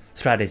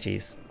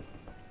strategies.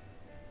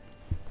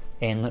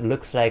 and it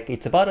looks like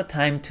it's about a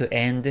time to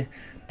end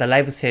the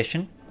live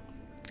session.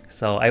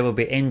 So I will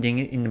be ending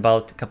it in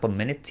about a couple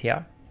minutes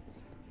here.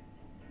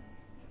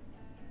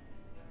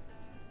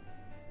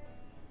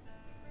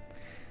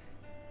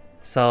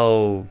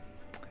 So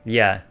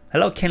yeah,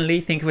 hello Ken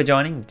Lee, thank you for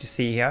joining. Good to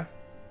see you here.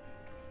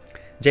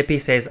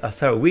 JP says,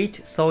 sir, wheat,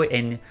 soy,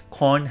 and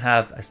corn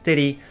have a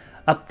steady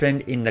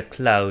uptrend in the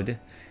cloud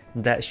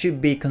that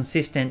should be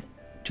consistent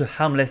to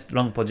harmless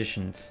long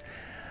positions.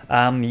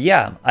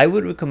 Yeah, I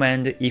would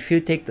recommend if you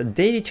take the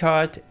daily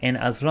chart and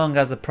as long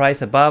as the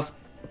price above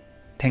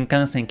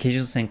Tenkan-sen,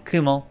 Kijun-sen,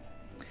 Kumo,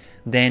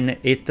 then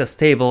it's a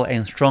stable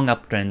and strong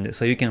uptrend,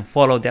 so you can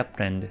follow the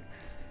uptrend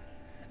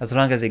as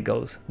long as it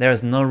goes. There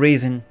is no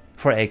reason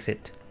for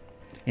exit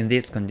in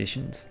these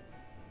conditions.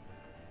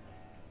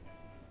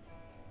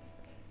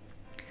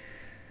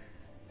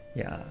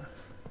 Yeah.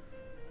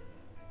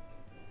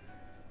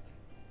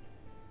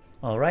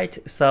 Alright,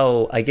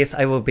 so I guess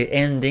I will be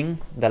ending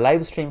the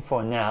live stream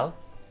for now.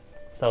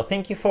 So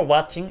thank you for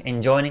watching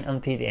and joining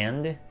until the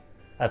end.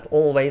 As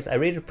always, I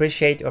really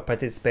appreciate your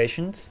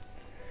participations.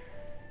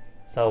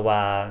 So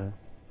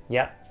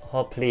yeah,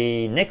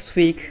 hopefully next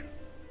week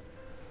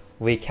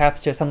we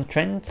capture some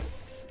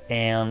trends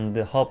and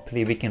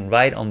hopefully we can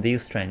ride on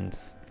these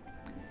trends.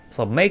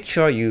 So make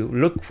sure you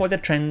look for the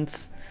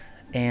trends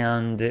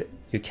and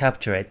you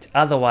capture it.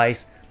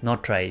 Otherwise, no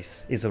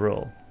trace is a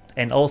rule.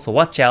 And also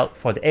watch out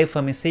for the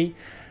FOMC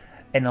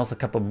and also a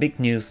couple big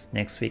news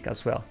next week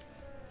as well.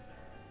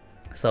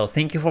 So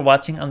thank you for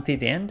watching until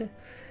the end,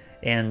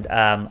 and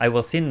I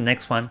will see you in the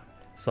next one.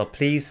 So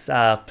please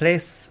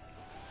press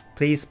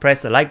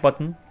the like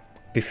button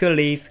before you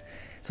leave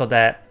so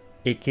that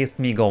it keeps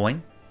me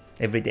going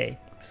every day.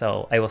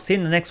 So I will see you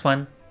in the next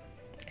one,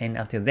 and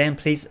until then,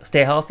 please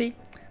stay healthy,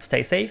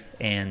 stay safe,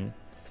 and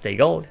stay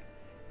gold.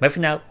 Bye for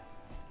now.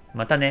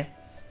 Mata ne.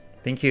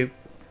 Thank you.